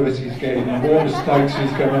nervous he's getting, the more mistakes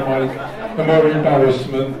he's going to make, the more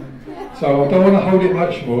embarrassment. So I don't want to hold it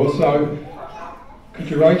much more, so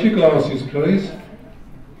could you raise your glasses, please?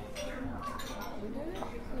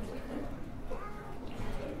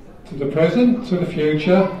 To the present, to the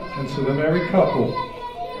future, and to the married couple.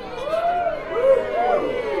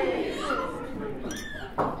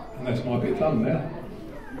 And that's my bit done now.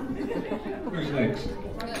 Who's next?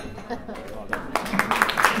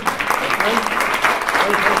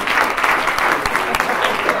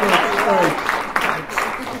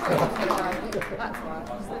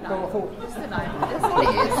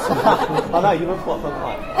 I know, you look what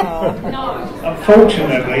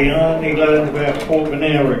Unfortunately, I only learned about a quarter of an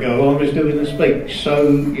hour ago I was doing a speech, so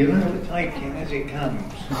you'll have to take it as it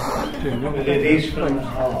comes. But it is from the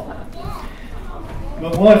heart.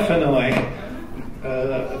 My wife and I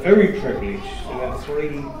are very privileged to have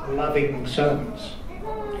 3 loving sons,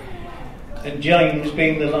 and James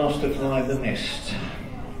being the last to fly the nest.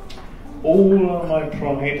 All are my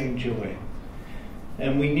pride and joy.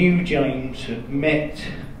 And we knew James had met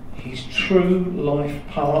his true life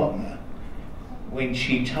partner when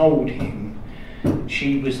she told him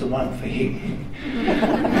she was the one for him.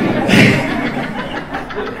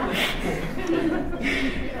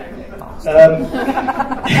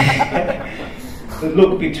 The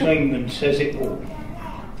look between them says it all,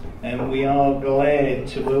 and we are glad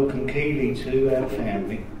to welcome Keeley to our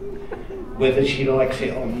family, whether she likes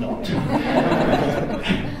it or not.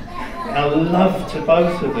 Our love to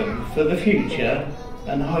both of them for the future,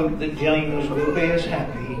 and hope that James will be as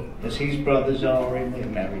happy as his brothers are in their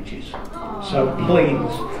marriages. So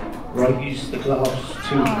please raise the glass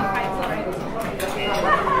to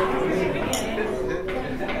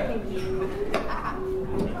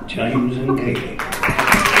James and Keeley.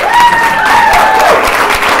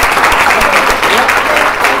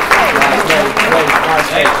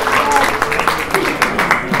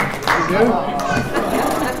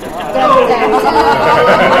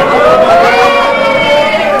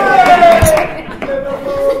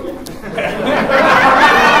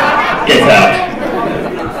 Get out.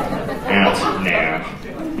 Out now.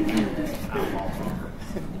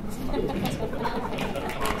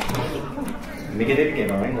 Let me get it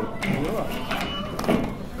again, alright?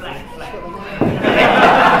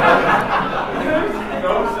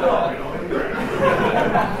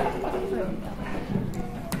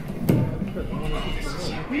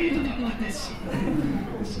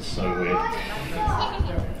 This is so weird.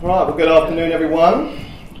 Right, well, good afternoon, everyone.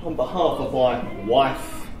 On behalf of my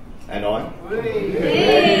wife and I,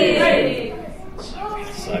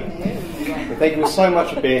 so thank you so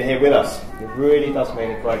much for being here with us. It really does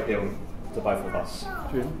mean a great deal to both of us.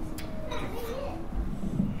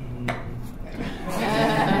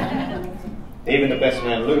 Even the best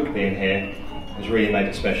man, Luke, being here has really made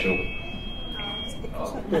it special.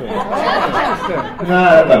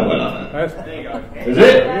 No, don't worry like that. There you go. Is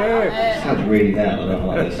it? Yeah. Sounds really down, I don't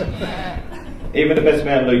like this. Even the best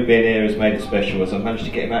man, Luke, being here has made it special, as I've managed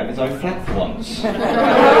to get him out of his own flat for once. Very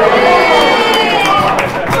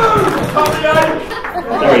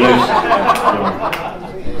loose.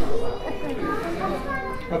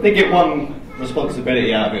 I think it won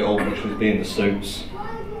responsibility out of it all, which was being the suits.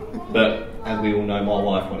 But as we all know, my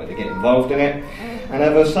wife wanted to get involved in it. And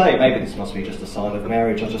as I say, maybe this must be just a sign of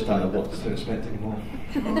marriage. I just don't know what to expect anymore.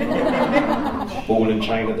 Ball and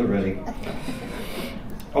chain at the ready.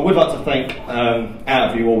 I would like to thank, out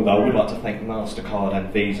of you all though, I would like to thank MasterCard and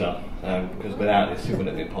Visa, because without this it wouldn't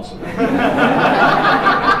have been possible.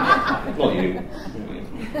 Not you.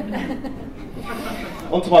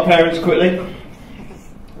 On to my parents quickly.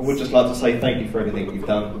 I would just like to say thank you for everything that you've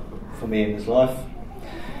done for me in this life.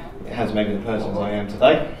 It has made me the person I am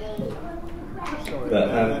today.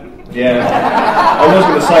 But yeah, I was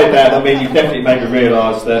going to say that. I mean, you've definitely made me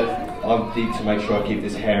realise that I need to make sure I keep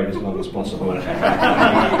this hair as long as possible.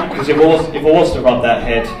 Because if I was to rub that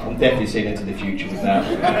head, I'm definitely seeing into the future with that.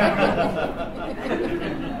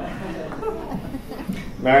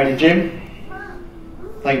 Marion and Jim,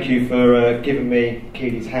 thank you for giving me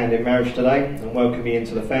Keeley's hand in marriage today and welcoming me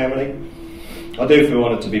into the family. I do feel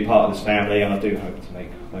honoured to be part of this family, and I do hope to make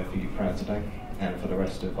both of you proud today and for the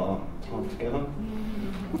rest of our time together.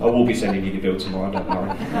 I will be sending you the bill tomorrow, don't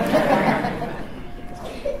worry.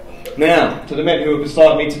 Now, to the men who have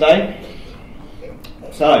beside me today.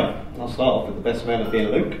 So, I'll start off with the best man of being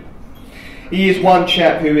Luke. He is one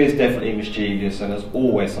chap who is definitely mischievous and has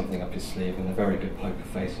always something up his sleeve and a very good poker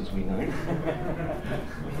face, as we know.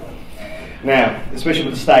 Now, especially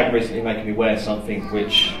with the stag recently making me wear something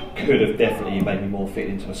which could have definitely made me more fit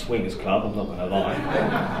into a swingers club, I'm not going to lie.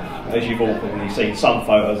 As you've all probably seen some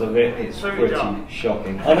photos of it, it's pretty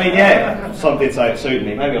shocking. I mean, yeah, some did say it suited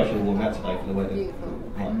me. Maybe I should have worn that today for the wedding.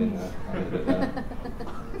 Might have been a little bit better.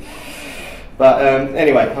 But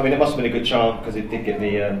anyway, I mean, it must have been a good charm because it did get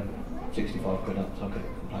me 65 quid up, so I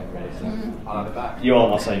couldn't complain really. So. I'll have it back. You are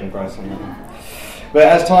my saving grace on that. But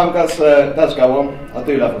as time does go on, I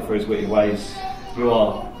do love him for his witty ways. You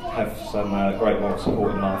have some great moral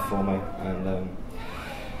support in life for me, and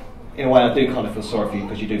in a way I do kind of feel sorry for you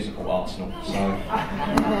because you do support Arsenal. So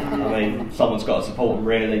I mean, someone's got to support them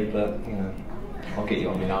really, but you know, I'll get you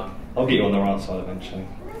on the right side eventually.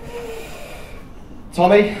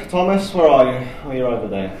 Thomas, where are you? Oh, you're over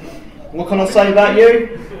there. What can I say about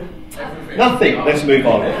you? Nothing. Let's move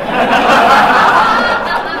on.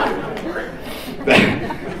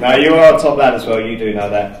 Now, you are a top lad as well, you do know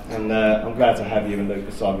that, and I'm glad to have you and Luke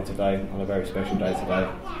beside me today on a very special day today,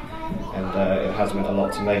 and it has meant a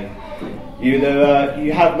lot to me. You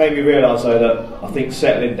have made me realise though that I think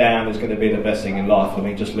settling down is going to be the best thing in life. I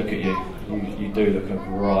mean, just look at you. You do look a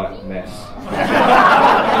right mess.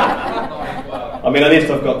 I mean, at least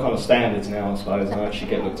I've got kind of standards now, I suppose, and I actually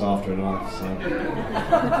get looked after in life, so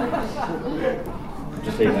I'll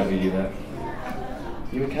just leave that with you there.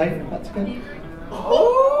 You okay? Back together?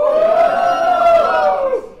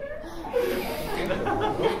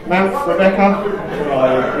 Mount, Rebecca, where are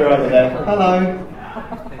you? You're over there. Hello.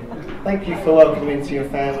 Thank you for welcoming me into your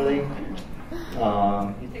family.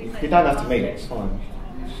 You don't have to mean it, it's fine.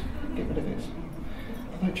 Just get rid of it.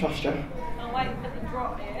 I don't trust you. I'm waiting for the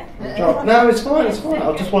drop here. No, it's fine, it's fine.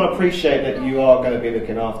 I just want to appreciate that you are going to be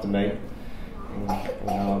looking after me. I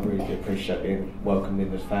really do appreciate being welcomed in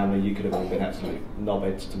this family. You could have all been absolute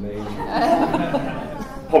knobheads to me.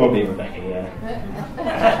 Probably Rebecca, yeah.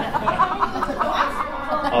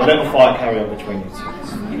 I'll let the fight carry on between you two.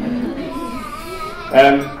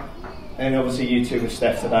 And obviously you two with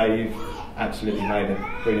Steph today, you've absolutely made a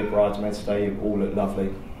brilliant bridesmaid today. You all look lovely.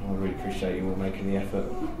 I really appreciate you all making the effort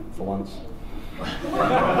for once.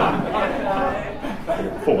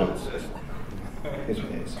 For once. Here's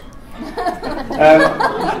what it is.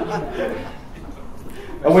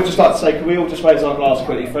 I would just like to say, can we all just raise our glass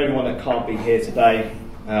quickly for everyone that can't be here today?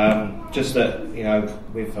 Just that, you know,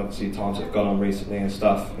 with obviously times that have gone on recently and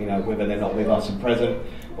stuff, you know, whether they're not with us in present,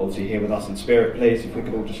 obviously here with us in spirit, please, if we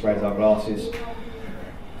could all just raise our glasses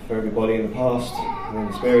for everybody in the past and in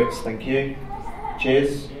the spirits. Thank you.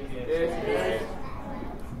 Cheers. Cheers.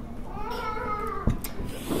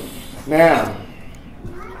 Now,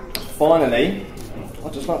 finally,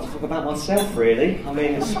 I'd just like to talk about myself, really. I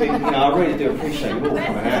mean, I really do appreciate you all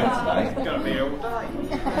coming out today. It's going to be all day.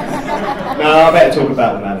 No, I better talk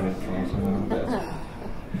about the man.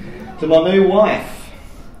 To my new wife.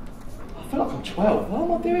 I feel like I'm 12. Why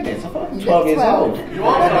am I doing this? I feel like I'm 12 years old. You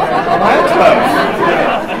are? I am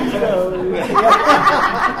 12.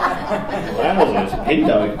 Wowzers,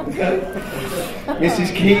 pedo. Mrs.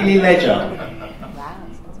 Keeley Ledger.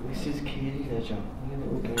 Mrs. Keeley Ledger.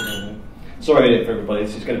 Sorry for everybody,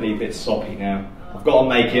 this is going to be a bit soppy now. I've got to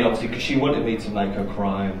make it, obviously, because she wanted me to make her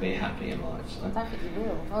cry and be happy in life. So. I don't think you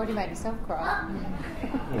will. I already made myself cry.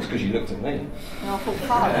 It's because you looked at me. And I thought,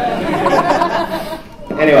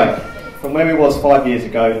 fine. Anyway, from where we was 5 years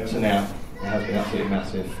ago to now, it has been absolutely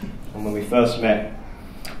massive. And when we first met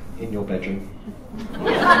in your bedroom.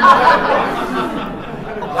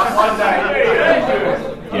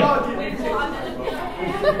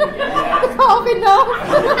 Carving knife.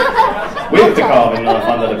 With the carving knife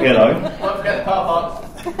under the pillow. Don't forget the car parks.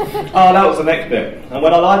 Oh, that was the next bit. And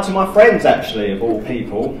when I lied to my friends, actually, of all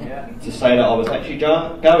people, to say that I was actually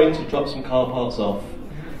going to drop some car parts off,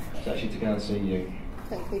 it's actually to go and see you.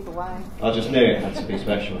 Take people away. I just knew it had to be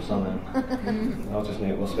special somehow. I just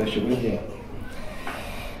knew it was special with you.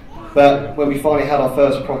 But when we finally had our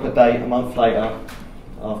first proper date a month later,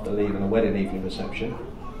 after leaving a wedding evening reception,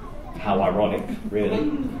 how ironic, really,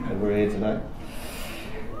 that we're here today.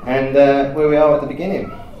 And where we are at the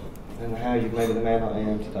beginning, and how you've made me the man that I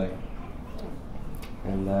am today.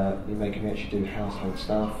 And you're making me actually do household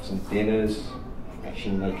stuff, some dinners,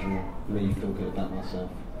 actually making me feel good about myself.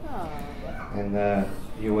 And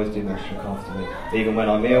you always do much to look after me, even when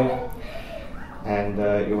I'm ill, and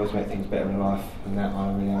you always make things better in life, and that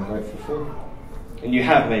I really am grateful for. And you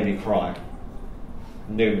have made me cry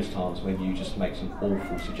numerous times when you just make some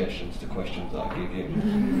awful suggestions to questions that I give you.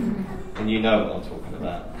 And you know what I'm talking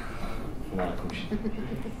about. No, of course you do.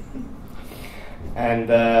 And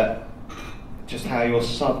just how your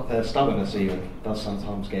stubbornness even does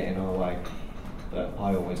sometimes get in our way. But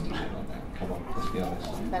I always do something like that. Come on, let's be honest.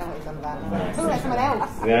 I don't know what you've done about that. Oh, like someone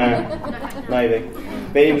else. Yeah, maybe.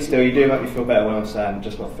 But even still, you do make me feel better when I'm sad and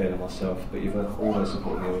just not feeling myself. But you've always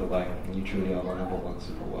supported me all the way, and you truly are my number one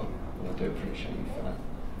supporter. And I do appreciate you for that.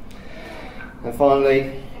 And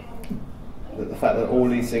finally, the fact that all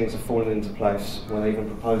these things have fallen into place when I even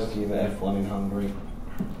proposed to you at F1 in Hungary,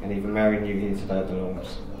 and even marrying you here today at the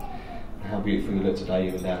Norms. And how beautiful you look today,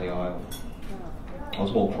 even down the aisle. I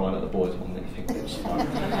was more crying at the boys more than anything, but it was fun.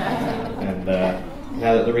 And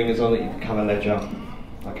now that the ring is on, that you've become a ledger,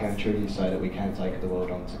 I can truly say that we can take the world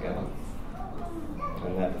on together.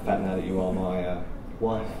 And the fact now that you are my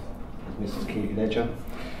wife, as Mrs. Keeley Ledger,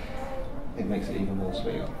 it makes it even more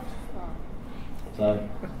sweeter. So,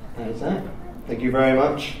 that is that. Thank you very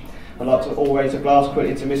much. I'd like to all raise a glass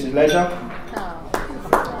quickly to Mrs. Ledger.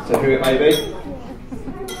 So who it may be.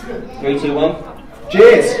 3, 2, 1.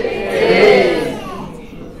 Cheers! Cheers!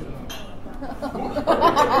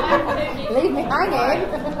 Leave me hanging.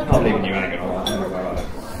 I'm leaving you hanging, alright.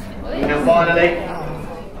 And finally,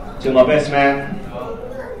 to my best man,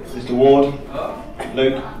 Mr. Ward,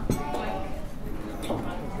 Luke.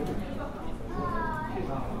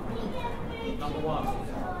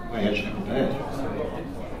 Well, you actually prepared.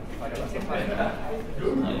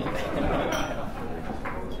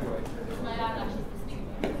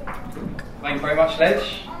 Thank you very much, Ledge.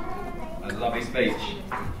 That was a lovely speech.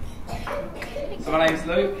 So my name's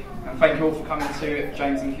Luke, and thank you all for coming to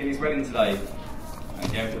James and Keeley's wedding today. And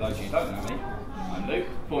again, for those of you who don't know me, I'm Luke,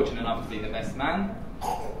 fortunate enough to be the best man.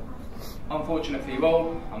 Unfortunate for you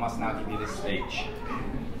all, I must now give you this speech.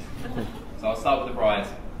 So I'll start with the bride.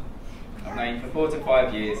 I've known you for 4 to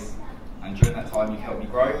 5 years, and during that time you've helped me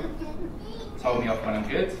grow, told me off when I'm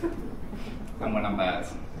good, and when I'm bad,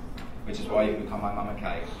 which is why you've become my Mama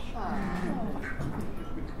Kay.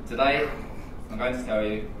 Today, I'm going to tell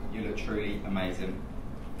you, you look truly amazing.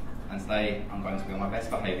 And today, I'm going to be on my best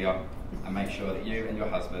behaviour and make sure that you and your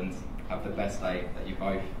husband have the best day that you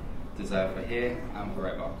both deserve for here and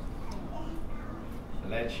forever. The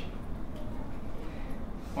Ledge.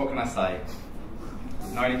 What can I say?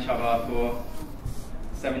 We've known each other for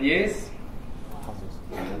 7 years.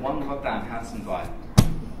 And one goddamn handsome guy.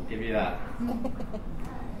 I'll give you that.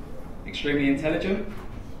 Extremely intelligent,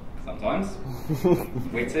 sometimes.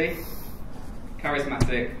 Witty.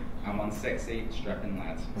 Charismatic, and one sexy, strapping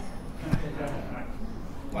lad.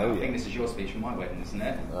 Well, I think this is your speech for my wedding, isn't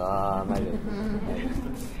it? Maybe.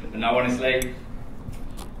 But no, honestly,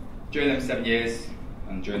 during them 7 years,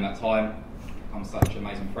 and during that time, we've become such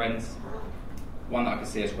amazing friends. One that I can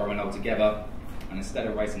see us growing old together, and instead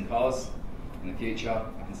of racing cars, in the future,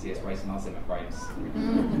 I can see us racing our Zimmer frames.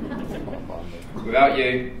 Without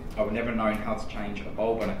you, I would never have known how to change a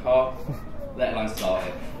bulb on a car, let alone start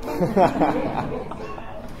it.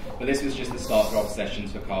 But this was just the start of our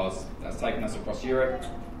obsessions for cars that's taken us across Europe,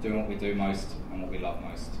 doing what we do most and what we love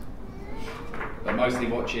most. But mostly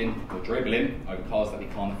watching or dribbling over cars that we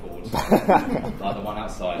can't afford, like the one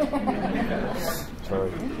outside.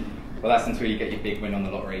 True. Well, that's until you get your big win on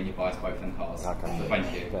the lottery and you buy us both them cars. Okay. So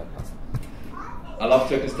thank you. Our love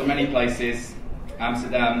took us to many places: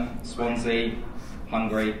 Amsterdam, Swansea,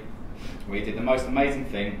 Hungary. We did the most amazing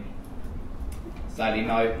thing. Sadly,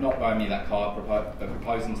 no, not buying me that car, but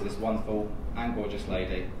proposing to this wonderful and gorgeous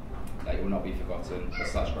lady that will not be forgotten for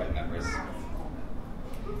such great memories.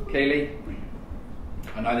 Keeley,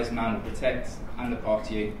 I know this man will protect and look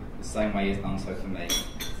after you the same way he has done so for me.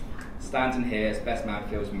 Standing here as best man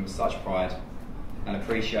fills me with such pride and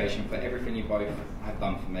appreciation for everything you both have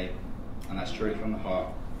done for me, and that's truly from the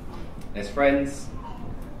heart. There's friends,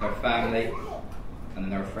 there are family, and then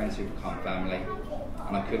there are friends who become family,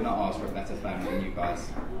 and I could not ask for a better family than you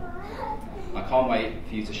guys. I can't wait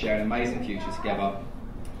for you to share an amazing future together,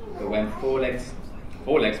 but when four legs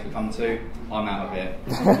become 2, I'm out of here.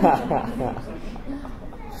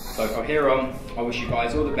 So from here on, I wish you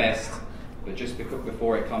guys all the best, but just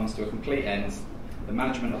before it comes to a complete end, the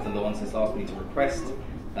management of the lawns has asked me to request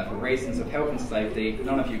that for reasons of health and safety,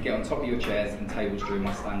 none of you get on top of your chairs and tables during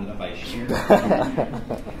my standing ovation.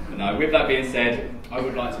 No, with that being said, I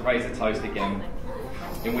would like to raise a toast again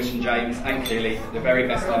in wishing James and Keeley the very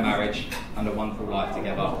best of their marriage and a wonderful life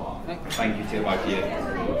together. Thank you to both of you.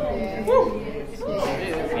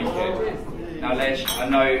 Thank you. Now, Ledge, I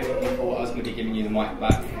know you thought I was going to be giving you the mic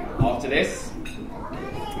back after this.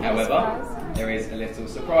 However, there is a little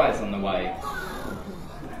surprise on the way.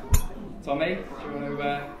 Tommy, do you want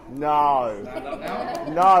to No. stand up now?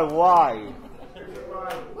 No way.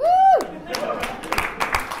 Woo!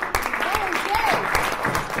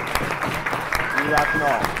 You have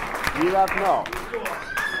not. You have not.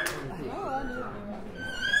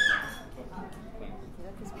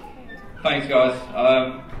 Thanks, guys.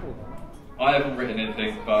 I haven't written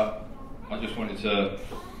anything, but I just wanted to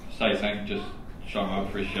say thank you, just show my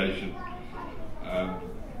appreciation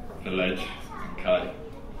for Ledge and Kay.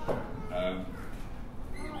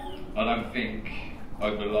 I don't think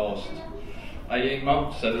over the last 18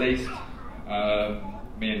 months at least,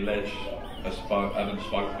 me and Ledge haven't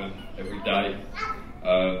spoken every day,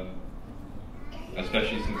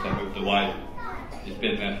 especially since I moved away. He's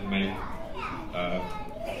been there for me,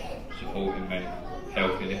 supporting me,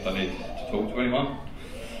 helping if I need to talk to anyone.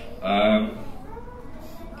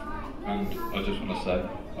 And I just want to say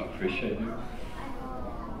I appreciate you.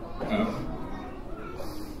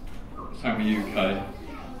 Same with you, Kay.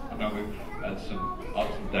 I know we've had some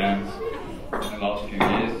ups and downs in the last few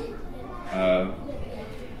years,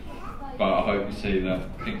 but I hope you see that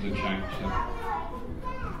things have changed and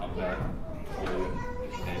I'm there for you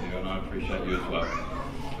if you need you, and I appreciate you as well.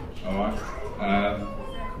 Alright?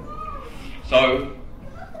 So,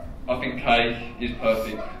 I think Kay is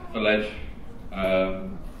perfect for Ledge,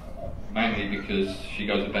 mainly because she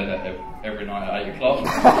goes to bed every night at 8 o'clock.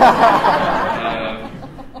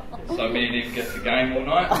 So me and him get the game all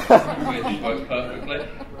night, which works perfectly.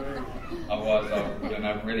 Otherwise I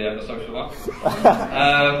wouldn't really have a social life.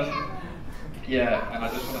 Yeah, and I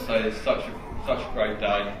just want to say it's such a great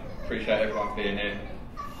day. Appreciate everyone being here.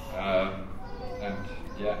 And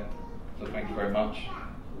yeah, so thank you very much.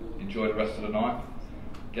 Enjoy the rest of the night.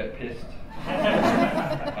 Get pissed.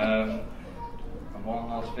 And one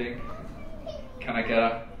last thing. Can I get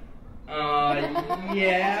a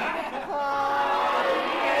yeah?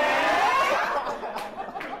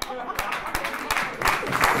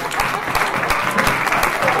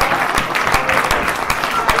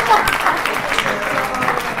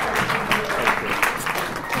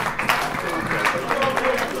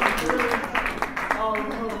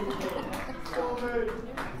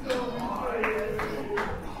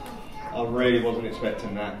 I really wasn't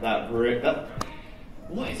expecting that.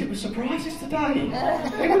 What is it with surprises today?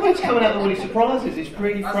 Everyone's coming out with all these surprises. It's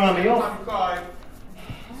really throwing me off.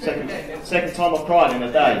 Second time I've cried in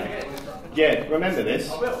a day. Yeah, remember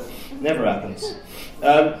this. Never happens.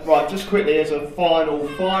 Right, just quickly as a final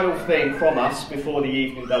thing from us before the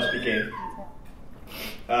evening does begin.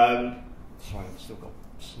 Sorry, I've still got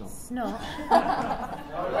snot.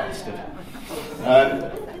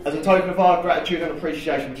 As a token of our gratitude and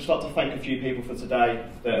appreciation, we'd just like to thank a few people for today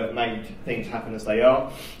that have made things happen as they are,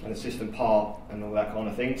 and assistant part and all that kind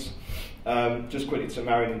of things. Just quickly to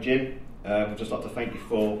Marion and Jim, we'd just like to thank you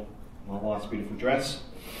for my wife's beautiful dress,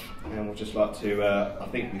 and we'd just like to, I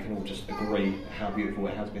think we can all just agree how beautiful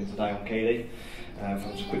it has been today on Keeley.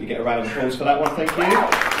 So just quickly get a round of applause for that one, thank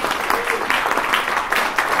you.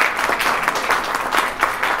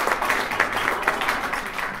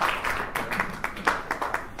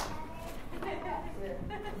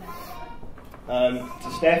 To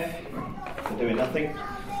Steph for doing nothing.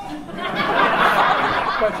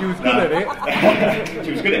 But she was good at it.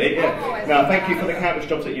 She was good at it, yeah. Now, thank you for the countless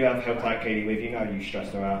jobs that you have helped out Keeley with. You know you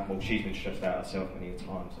stressed her out. Well, she's been stressed out herself many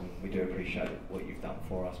times, and we do appreciate what you've done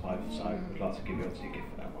for us both. So we'd like to give you a gift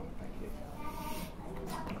for that one. Thank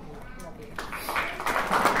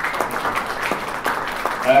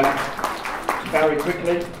you. Very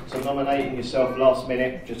quickly, so nominating yourself last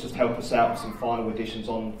minute, just to help us out with some final additions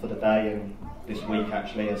on for the day and this week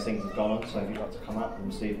actually as things have gone on. So if you'd like to come up and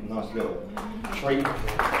receive a nice little treat.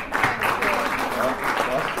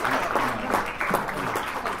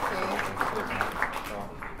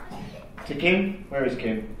 To Kim, where is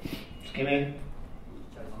Kim? Is Kim here?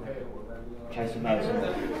 Jason Madison.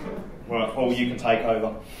 Right, well you can take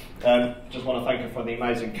over. Just want to thank her for the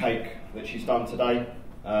amazing cake that she's done today.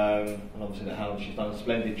 And obviously how she's done a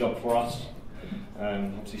splendid job for us.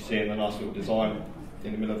 Obviously seeing the nice little design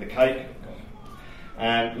in the middle of the cake.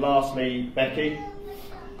 And lastly, Becky,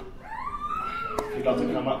 if you'd like to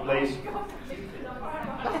come up please.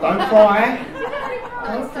 Don't cry.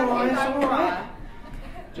 Don't cry, it's alright.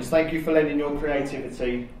 Just thank you for lending your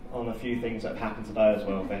creativity on a few things that have happened today as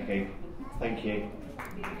well, Becky. Thank you.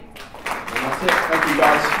 And that's it. Thank you,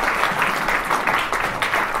 guys.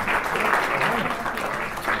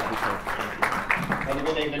 Have a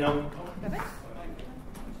good evening, all.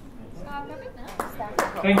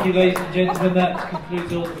 Thank you, ladies and gentlemen. That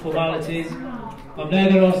concludes all the formalities. I'm now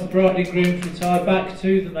going to ask the bride and groom to retire back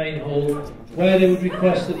to the main hall, where they would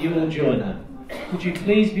request that you all join them. Would you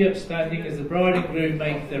please be upstanding as the bride and groom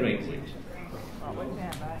make their exit?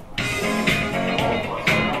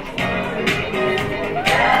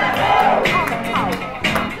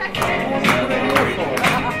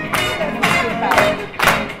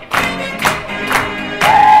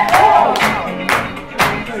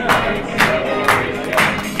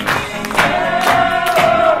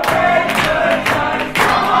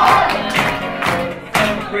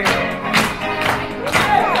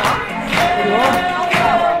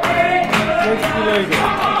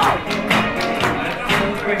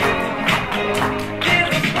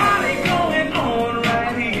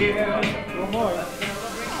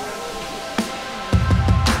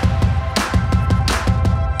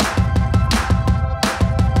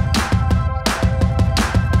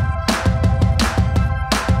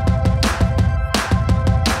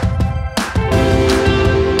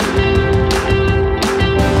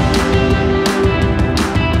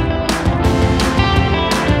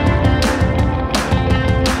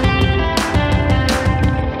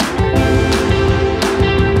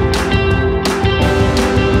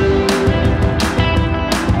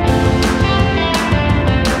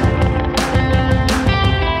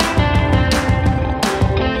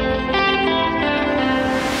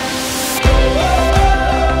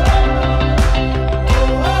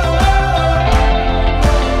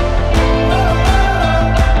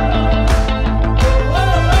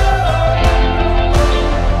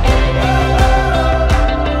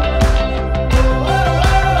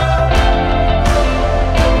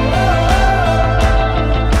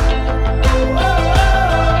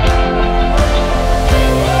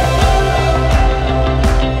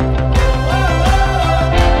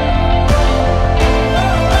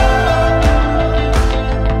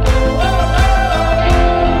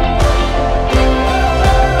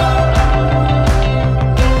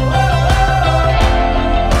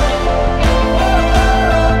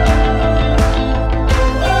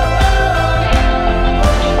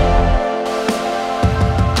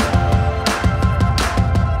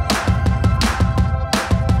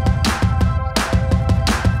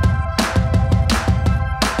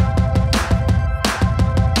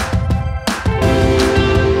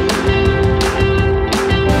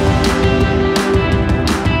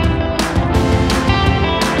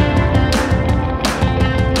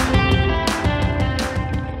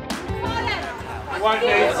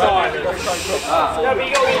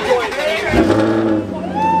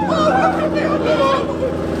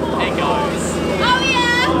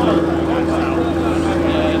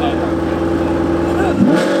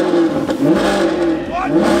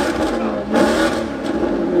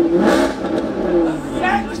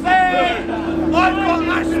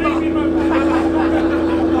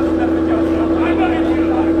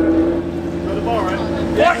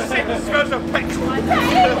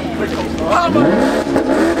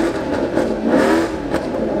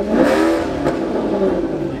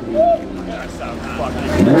 That sounds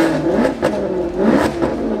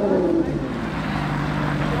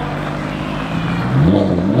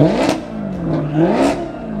funny.